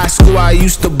high school, I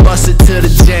used to bust it to the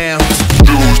jam.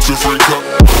 Juice, different color.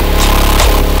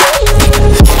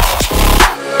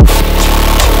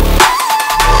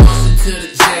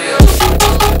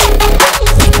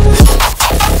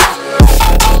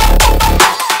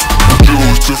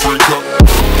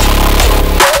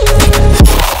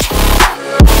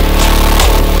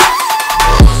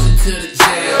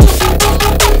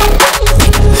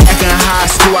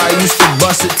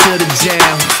 Bust it to the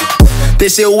jam.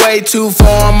 This shit way too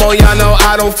formal, y'all know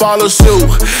I don't follow suit.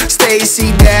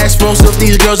 Stacy Dash, most of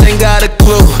these girls ain't got a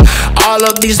clue. All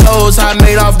of these hoes I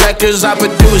made off records I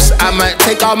produce. I might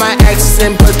take all my exes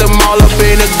and put them all up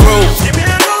in a group.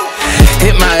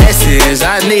 Hit my S's,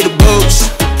 I need a boost.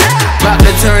 About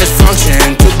to turn this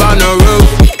function to Bonnaroo.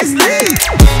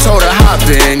 Told her hop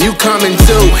in, you coming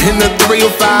too. In the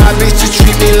 305, bitch, you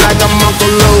treat me like I'm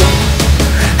Uncle Lou.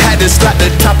 Had to slap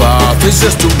the top off, it's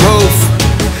just the roof.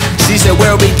 She said,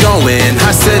 where we going?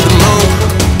 I said the moon.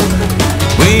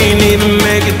 We ain't even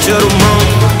make it to the moon.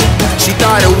 She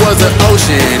thought it was an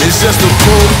ocean, it's just a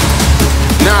pool.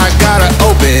 Now I gotta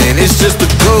open, it's just a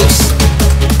goose.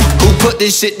 Who put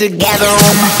this shit together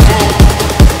on my phone?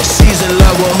 She's in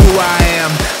love with who I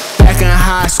am. Back in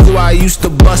high school, I used to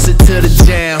bust it to the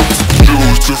jam.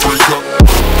 Juice, different color.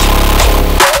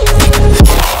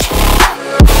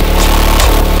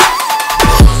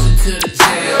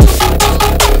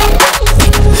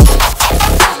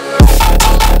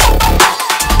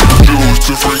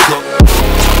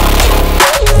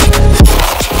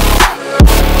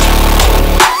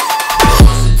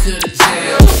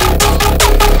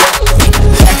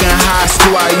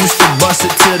 Bust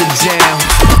it to the jam.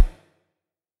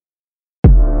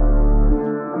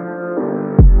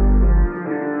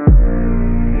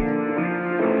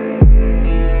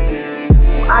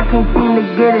 I can't seem to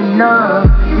get enough.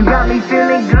 You got me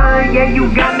feeling good, yeah,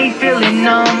 you got me feeling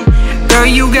numb. Girl,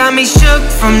 you got me shook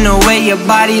from the way your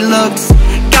body looks.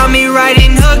 Got me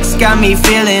writing hooks, got me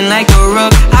feeling like a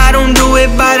rook. I don't do it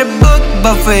by the book,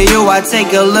 but for you I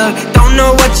take a look. Don't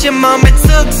know what your mama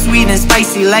took, sweet and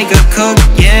spicy like a cook,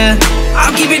 yeah.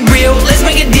 I'll keep it real, let's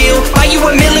make a deal. Buy you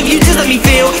a meal if you just let me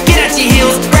feel. Get out your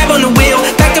heels, grab on the wheel.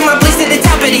 Back to my place at the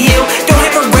top of the hill. Don't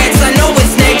have regrets, I know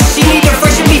what's next. She need to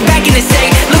freshen me back in the sec.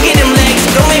 Look at them legs,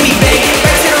 don't make me beg.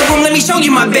 Back to the room, let me show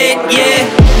you my bed, yeah.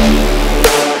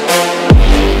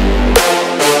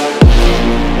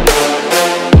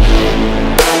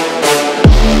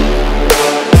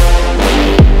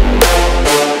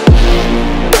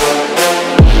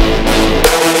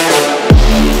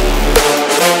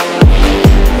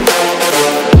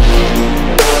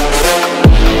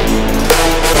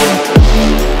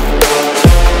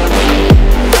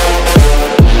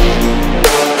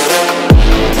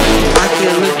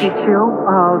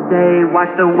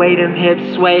 Watch the way them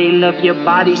hips sway. Love your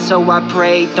body, so I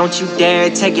pray. Don't you dare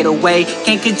take it away.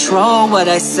 Can't control what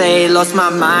I say. Lost my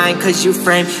mind, cause you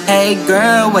frame. Hey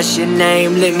girl, what's your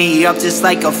name? Lit me up just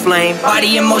like a flame.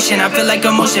 Body in motion, I feel like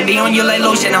emotion. Be on you like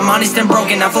lotion. I'm honest and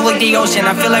broken, I feel like the ocean.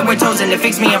 I feel like we're toasting. To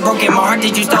fix me, I'm broken. My heart,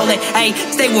 did you stolen? Hey,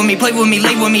 stay with me, play with me,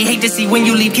 lay with me. Hate to see when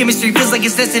you leave. Chemistry feels like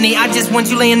it's destiny. I just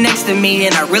want you laying next to me,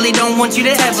 and I really don't want you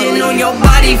to touching on your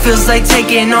body feels like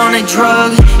taking on a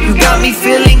drug. You got me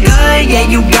feeling good, yeah,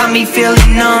 you got me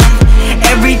feeling numb.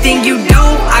 Everything you do,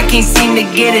 I can't seem to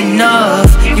get enough.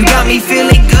 You got me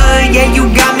feeling good, yeah, you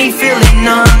got me feeling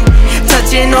numb.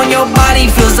 Touching on your body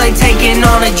feels like taking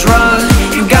on a drug.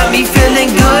 You got me feeling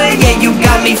good, yeah, you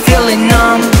got me feeling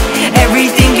numb.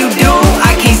 Everything you do,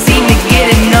 I can't seem to get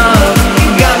enough. You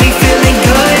got me feeling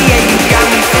good, yeah, you got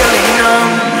me feeling numb.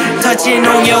 Touching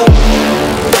on your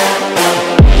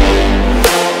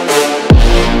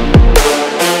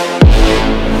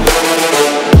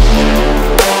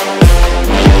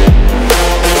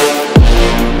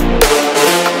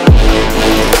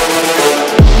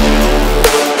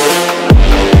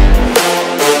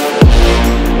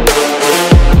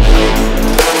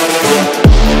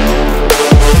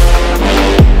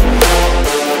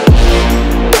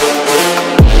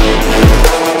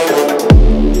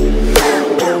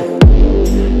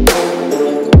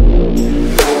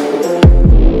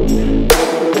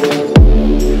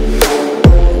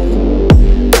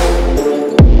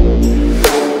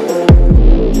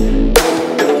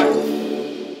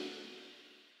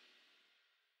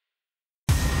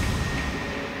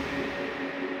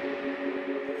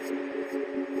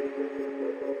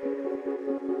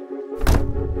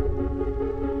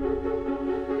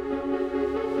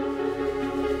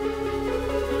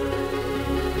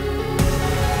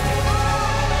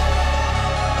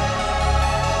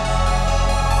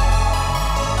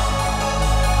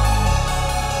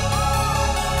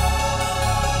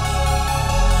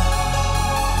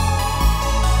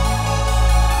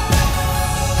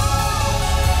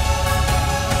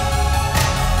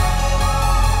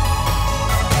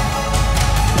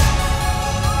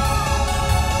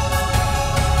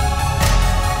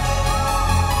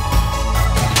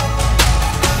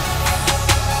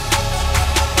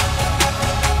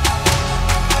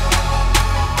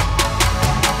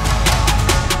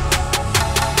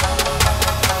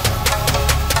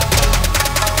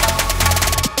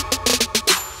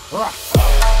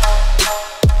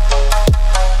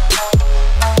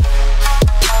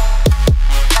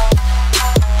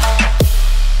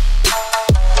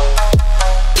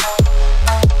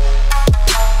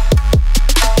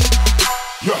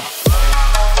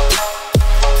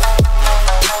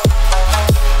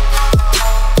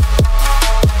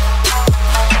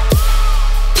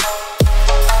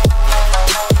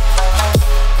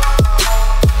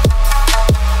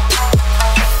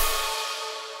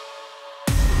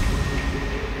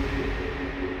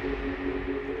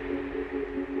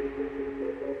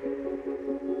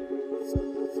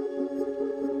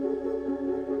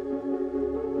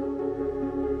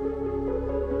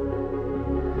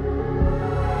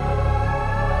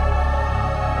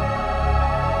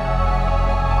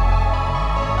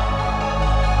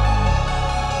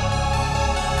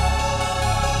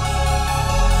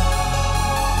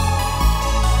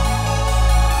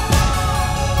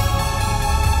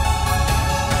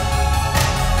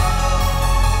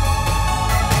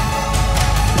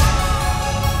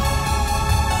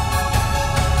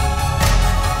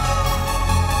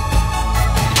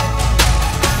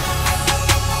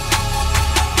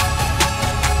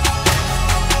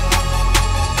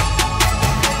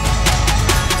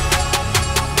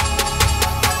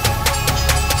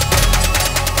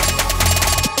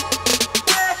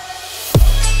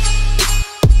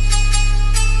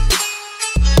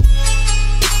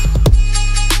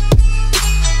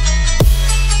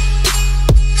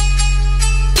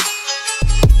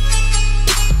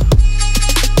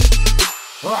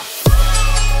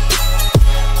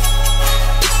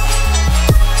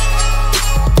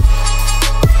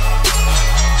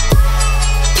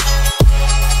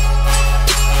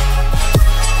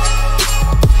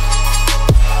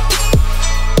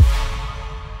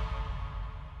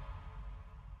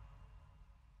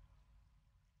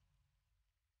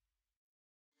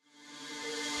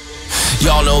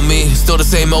still the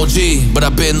same OG, but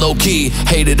I've been low-key.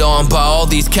 Hated on by all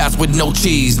these cats with no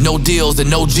cheese. No deals and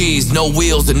no G's, no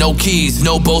wheels and no keys.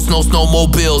 No boats, no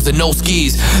snowmobiles and no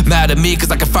skis. Mad at me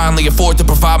cause I can finally afford to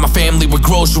provide my family with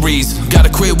groceries. Got a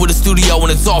crib with a studio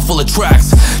and it's all full of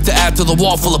tracks to add to the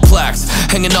wall full of plaques.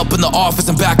 Hanging up in the office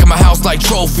and back of my house like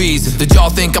trophies. Did y'all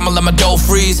think I'ma let my dough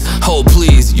freeze? Oh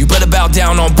please, you better bow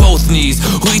down on both knees.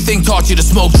 Who you think taught you to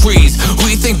smoke trees? Who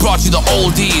you think brought you the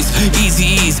oldies?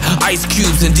 Eazy-E's, Ice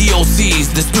Cubes and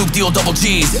DOCs. The Snoop Deal double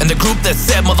G's. And the group that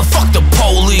said motherfuck the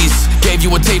police. Gave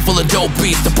you a tape full of dope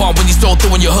beats to pump when you stole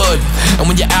through in your hood. And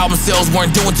when your album sales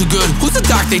weren't doing too good, who's the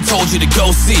doc they told you to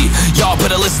go see? Y'all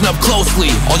better listen up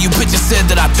closely. All you bitches said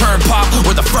that I turn pop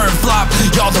or the firm flop.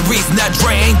 Y'all the reason that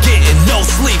Dre ain't getting no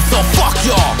sleep. So fuck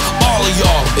y'all, all of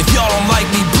y'all. If y'all don't like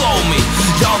me, blow me.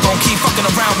 Y'all gon' keep fucking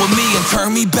around with me and turn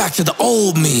me back to the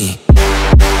old me.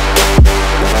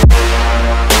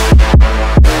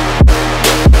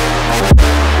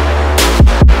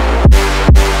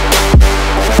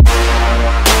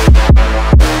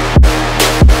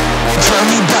 Turn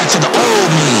me back to the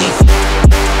old me.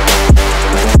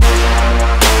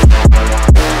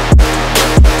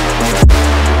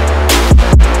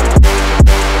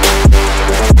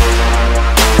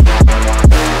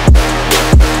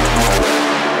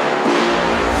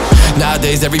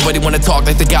 Nowadays everybody wanna talk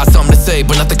like they got something to say,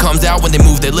 but nothing comes out when they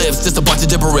move their lips. Just a bunch of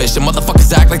gibberish and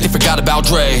motherfuckers act like they forgot about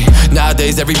Dre.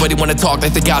 Nowadays everybody wanna talk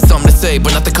like they got something to say,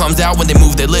 but nothing comes out when they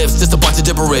move their lips. Just a bunch of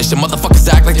gibberish and motherfuckers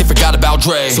act like they forgot about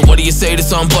Dre. So what do you say to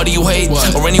somebody you hate?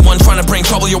 What? Or anyone trying to bring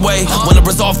trouble your way? Wanna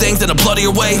resolve things in a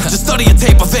bloodier way? Just study a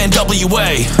tape of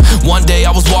N.W.A. One day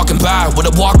I was walking by with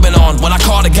a Walkman on when I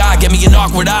caught a guy, gave me an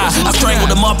awkward eye. I strangled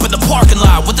him up in the parking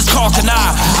lot with this Carlton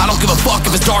eye. I don't give a fuck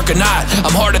if it's dark or not.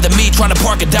 I'm harder than me trying to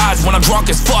park a Dodge when I'm drunk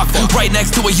as fuck. Right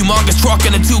next to a humongous truck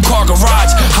in a 2-car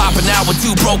garage. Hopping out with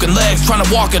 2 broken legs, trying to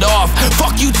walk it off.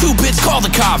 Fuck you too, bitch, call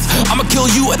the cops. I'ma kill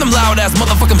you and them loud ass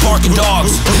motherfucking barking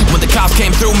dogs. When the cops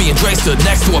came through, me and Dre stood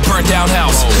next to a burnt down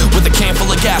house with a can full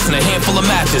of gas and a handful of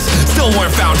matches. Still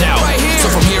weren't found out.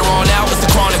 So from here on out, it's the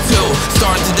Chronic 2.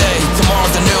 Starting today,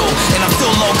 tomorrow's a new. And I'm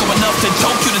still loco enough to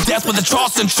choke you to death with a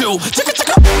Charleston chew. Chicka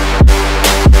chicka.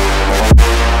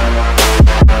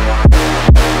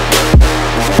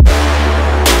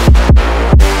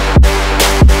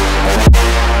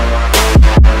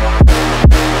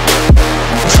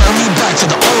 Turn me back to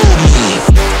the old me.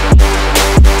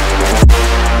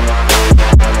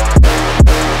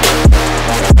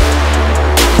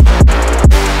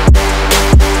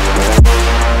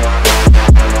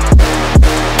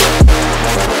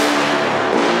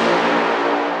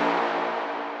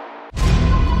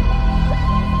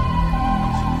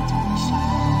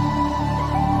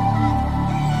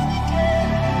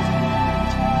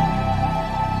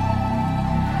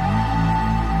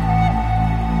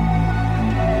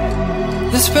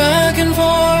 This back and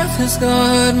forth has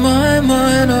got my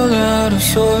mind all out of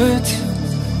sorts,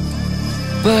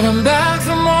 but I'm back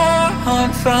for more,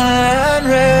 on fire and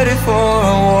ready for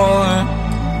a war.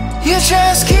 You're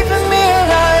just keeping me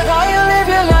alive while you live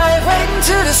your life, waiting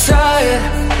to decide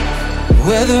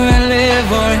whether I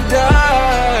live or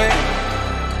die.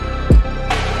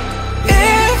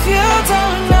 If you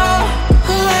don't know,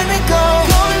 let me go.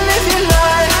 Go and live your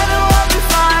life, I know I'll be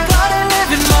fine. Gotta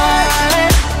live in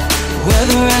mine,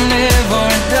 whether I live or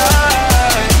die.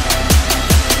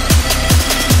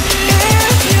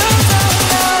 If you don't know,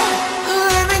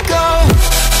 let me go.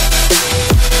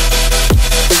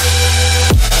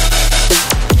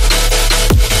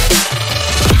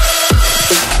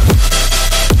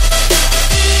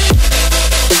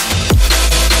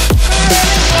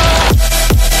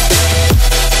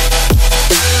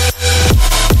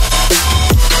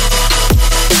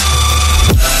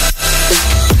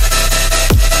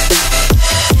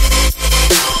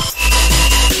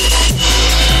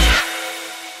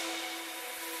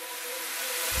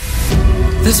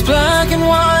 This black and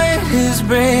white is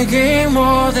breaking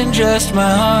more than just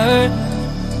my heart.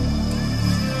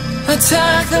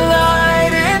 Attack the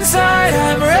light inside,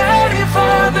 I'm ready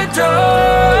for the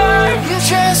door. You're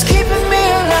just keeping me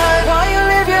alive while you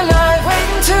live your life,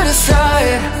 waiting to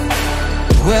decide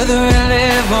whether I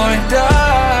live or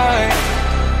die.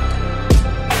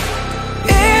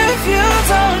 If you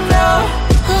don't know,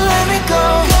 let me go.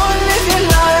 Go and live your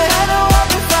life, I know I'll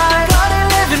be fine. Gotta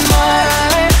live in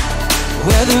mine,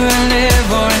 whether I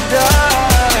live or die.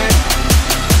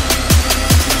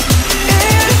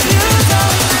 If you don't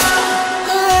know,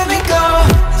 let me go.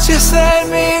 Just let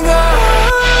me go.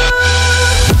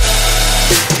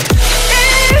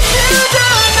 If you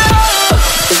don't know,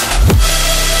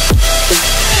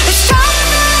 it's time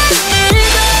to let me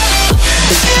go.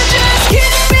 You're just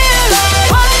keeping me alive.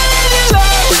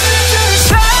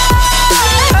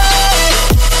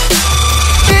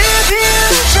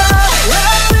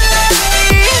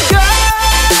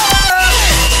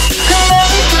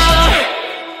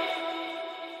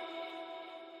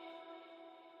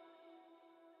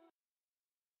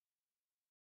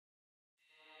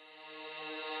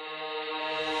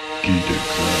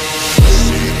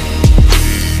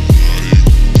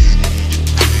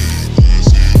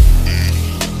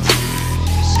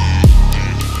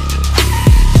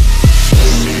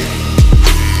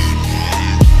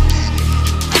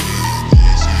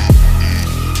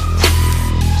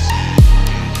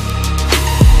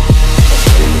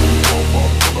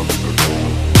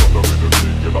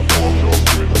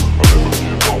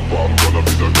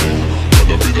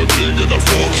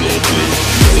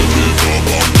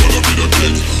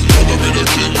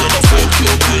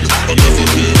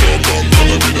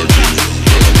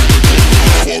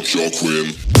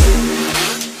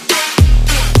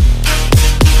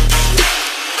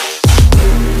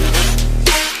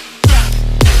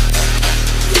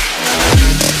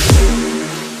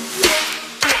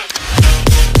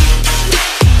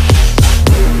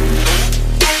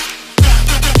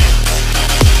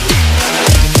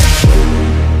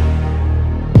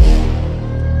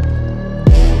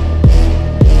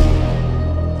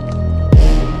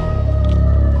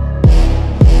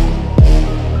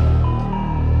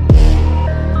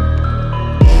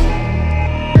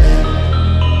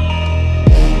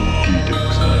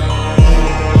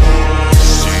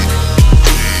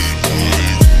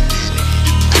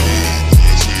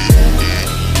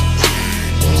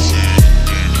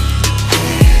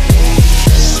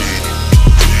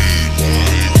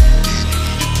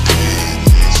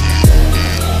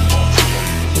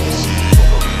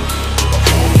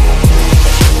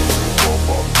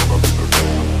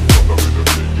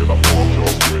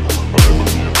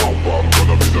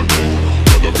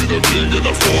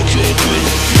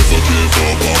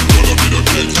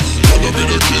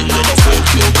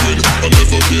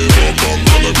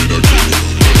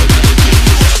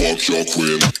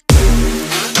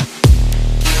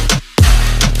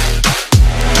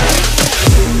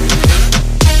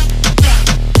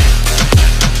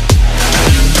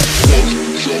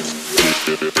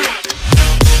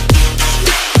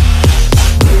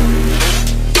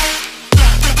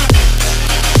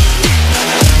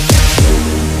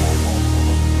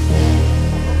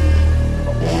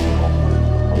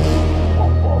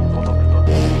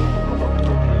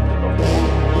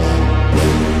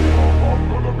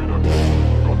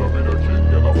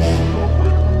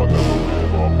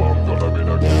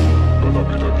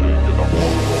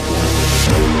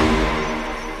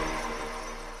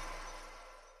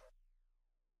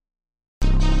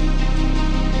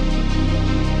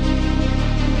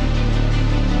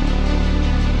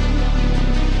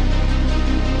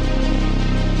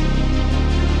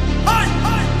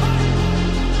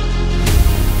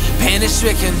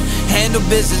 Stricken, handle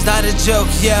business, not a joke,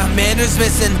 yeah, manners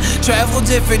missing, travel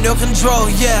different, no control,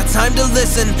 yeah, time to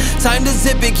listen, time to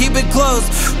zip it, keep it close,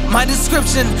 my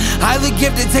description, highly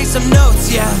gifted, take some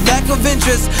notes, yeah, lack of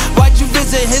interest, why'd you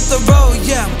visit, hit the road,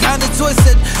 yeah, I'm kinda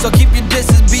twisted, so keep your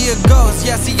distance, be a ghost,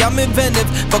 yeah, see, I'm inventive,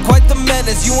 but quite the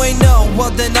menace, you ain't know, well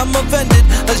then I'm offended,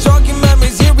 let's jog your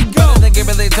memories, here we go.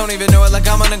 But they don't even know it, like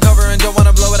I'm undercover and don't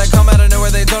wanna blow it. I come out of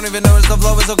nowhere, they don't even notice the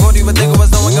flow is so cold. You would think it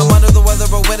was knowing I'm under the weather,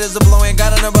 but wind is blowing.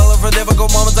 Got an umbrella for difficult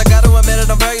moments, I gotta admit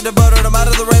it. I'm very devoted, I'm out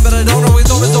of the rain, but I don't always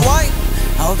know it's the white.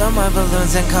 Hold on my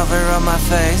balloons and cover up my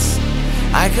face.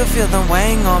 I could feel them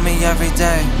weighing on me every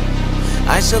day.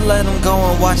 I should let them go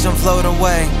and watch them float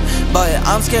away, but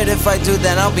I'm scared if I do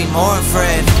then I'll be more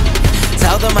afraid.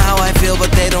 Tell them how I feel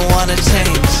but they don't wanna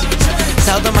change.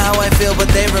 Tell them how I feel but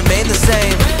they remain the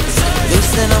same.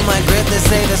 Loosen on my grip, they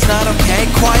say that's not okay.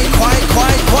 Quiet,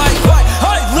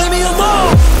 hey, leave me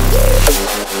alone.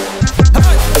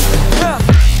 Hey, yeah,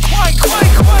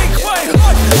 quiet,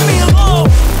 leave me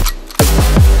alone.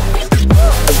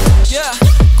 Yeah,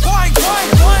 quiet,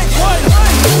 hey,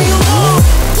 leave me alone.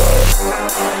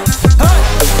 Hey,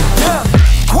 yeah,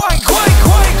 quiet,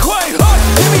 hey,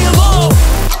 leave me alone.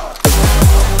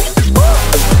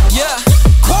 Yeah,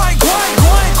 quiet, hey,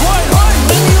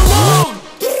 leave me alone.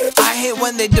 I hate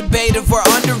when they debate if we're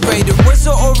underrated. We're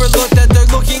so overlooked that they're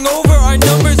looking over our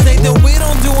numbers. They that we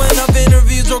don't do enough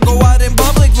interviews or go out in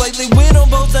public lately. We don't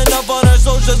post enough on our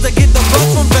socials to get the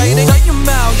buzz from fading. Shut your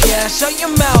mouth, yeah, shut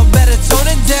your mouth. Better tone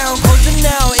it down, close it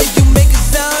now. If you make a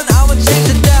sound, I will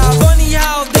change it down. Funny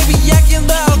how they be yakking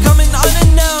loud, coming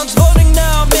unannounced. Voting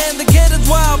now, man, the kid is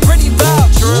wild, pretty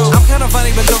loud. True, I'm kinda funny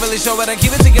but don't really show it. I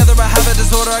keep it together, I have a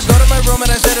disorder. I go to my room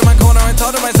and I sit in my corner and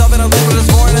talk to myself and I label this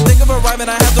for. And I think of a rhyme and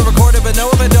I have to record it, but no,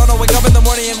 if I don't, I'll wake up in the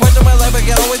morning and question my life. I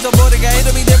get always uploading. I hate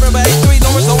to be different, but I hate to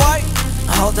ignore, so why?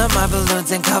 Hold up my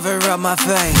balloons and cover up my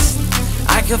face.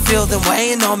 I can feel them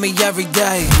weighing on me every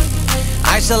day.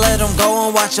 I should let them go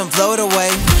and watch them float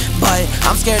away, but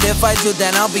I'm scared if I do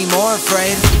then I'll be more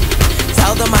afraid.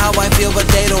 Tell them how I feel but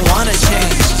they don't wanna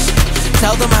change.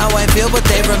 tell them how I feel, but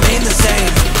they remain the same.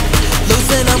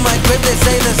 Loosen up my grip, they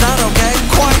say that's not okay.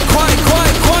 Quiet, quiet,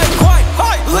 quiet, quiet, quiet.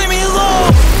 Hey, leave me alone.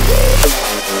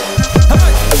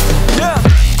 Hey, yeah.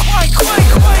 Quiet, quiet,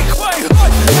 quiet,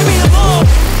 quiet. Leave me alone.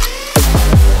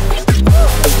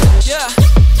 Yeah.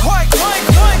 Quiet, quiet,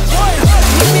 quiet, quiet.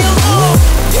 Leave me alone.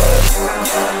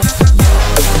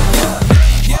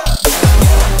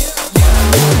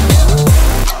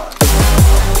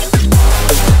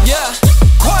 Yeah.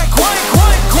 Quiet, quiet,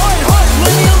 quiet, quiet.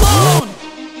 Leave me alone.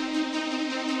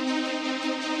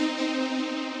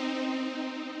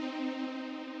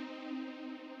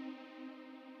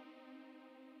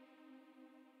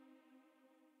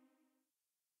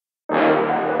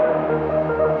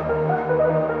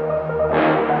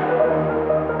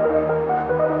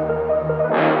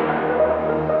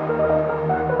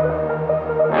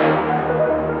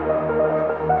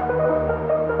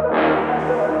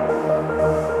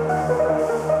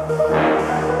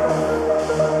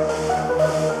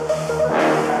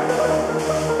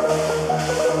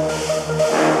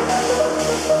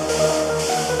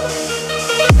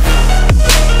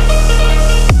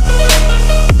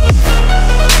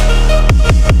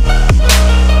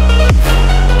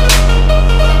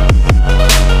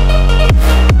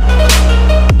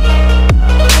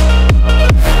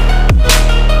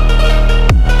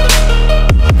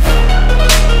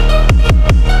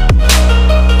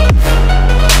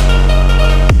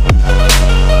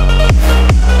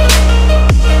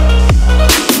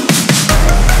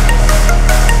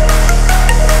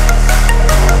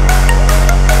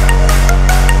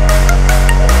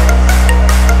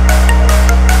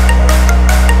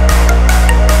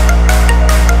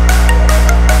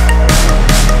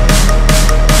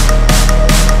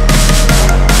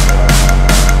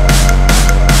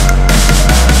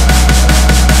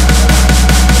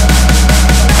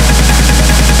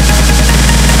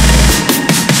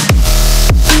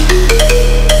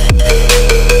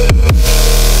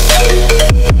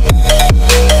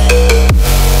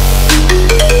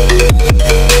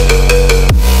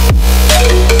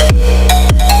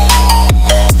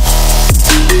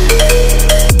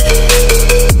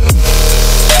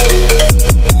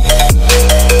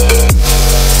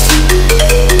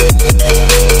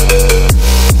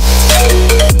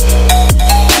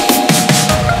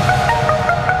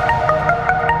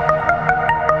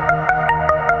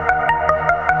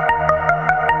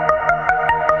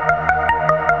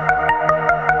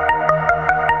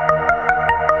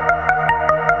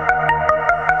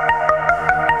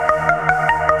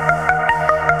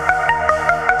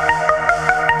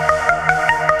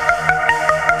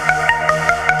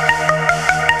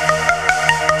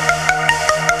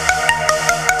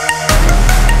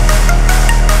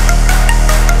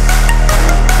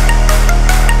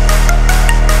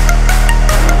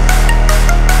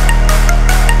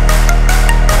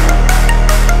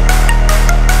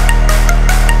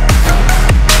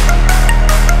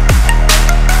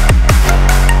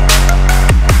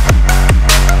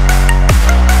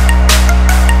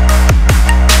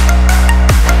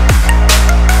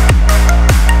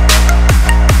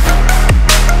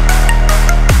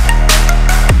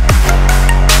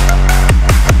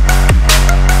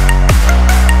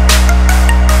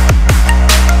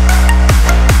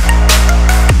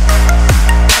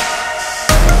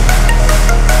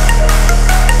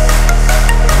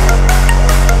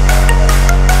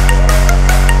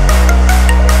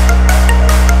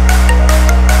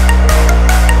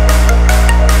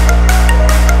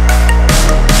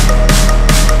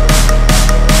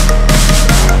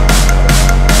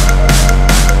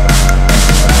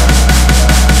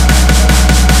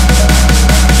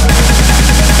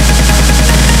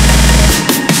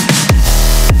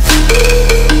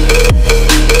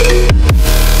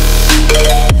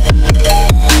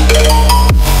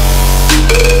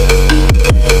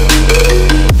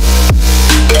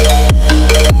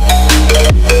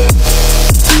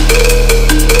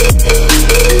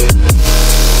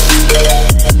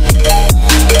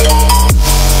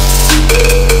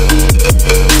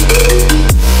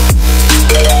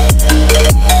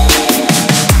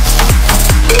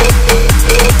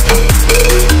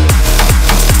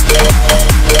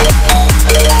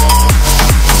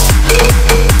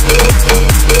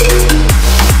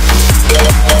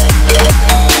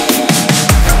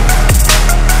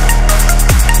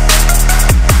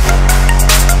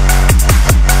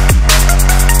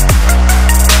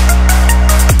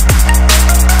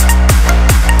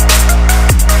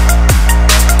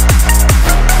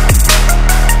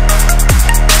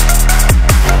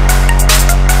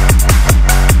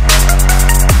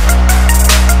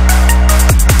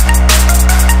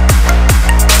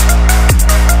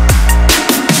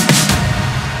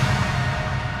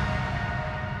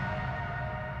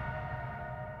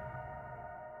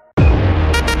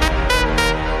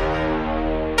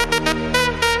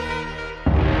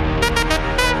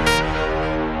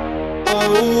 I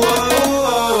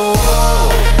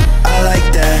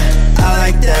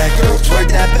like that, girl, twerk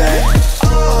that back.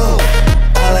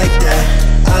 I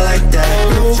like that,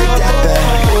 girl, freak that back.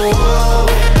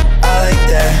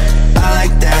 I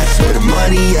like that, where the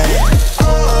money at.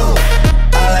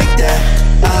 I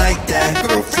like that,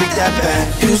 girl, freak that back.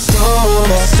 You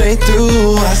storm all straight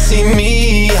through, I see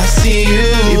me, I see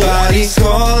you. Your body's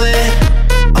calling,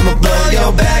 I'ma blow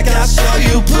your back, I'll show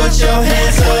you, put your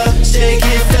hands up. Shake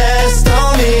it fast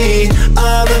on me,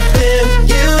 I'm the pimp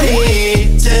you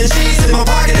need. 10 G's in my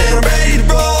pocket and I'm ready to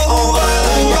roll.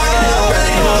 I'm rockin' and I'm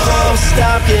ready to roll. Don't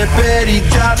stop, get ready,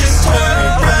 drop. Just turn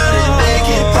around and make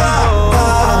it pop,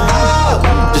 pop.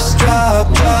 Just drop,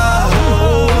 drop.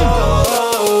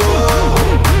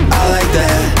 I like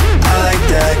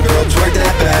that, girl, twerk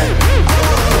that back.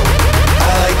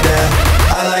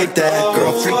 I like that,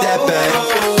 girl, freak that back.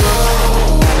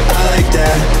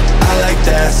 I like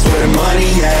that, where the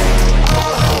money at.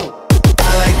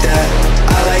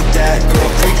 I like that, girl,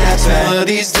 freak that back. Some of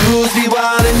these dudes be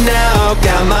wildin' now,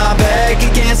 got my back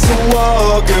against the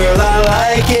wall, girl, I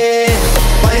like it.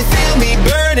 Why you feel me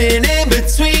burning in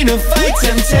between a fight,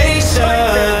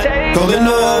 temptation rolling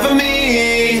over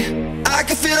me. I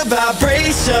can feel the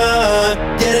vibration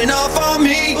getting off on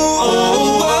me.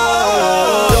 Ooh,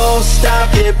 don't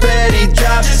stop, get ready,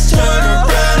 drop. Just turn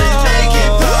around and make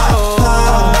it pop,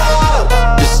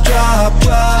 pop. Just drop,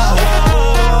 drop.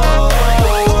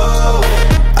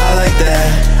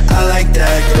 I like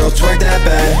that, girl, twerk that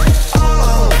back.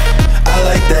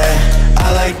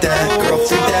 I like that, girl,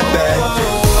 freak that back.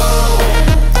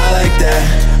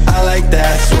 I like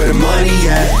that, where the money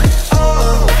at.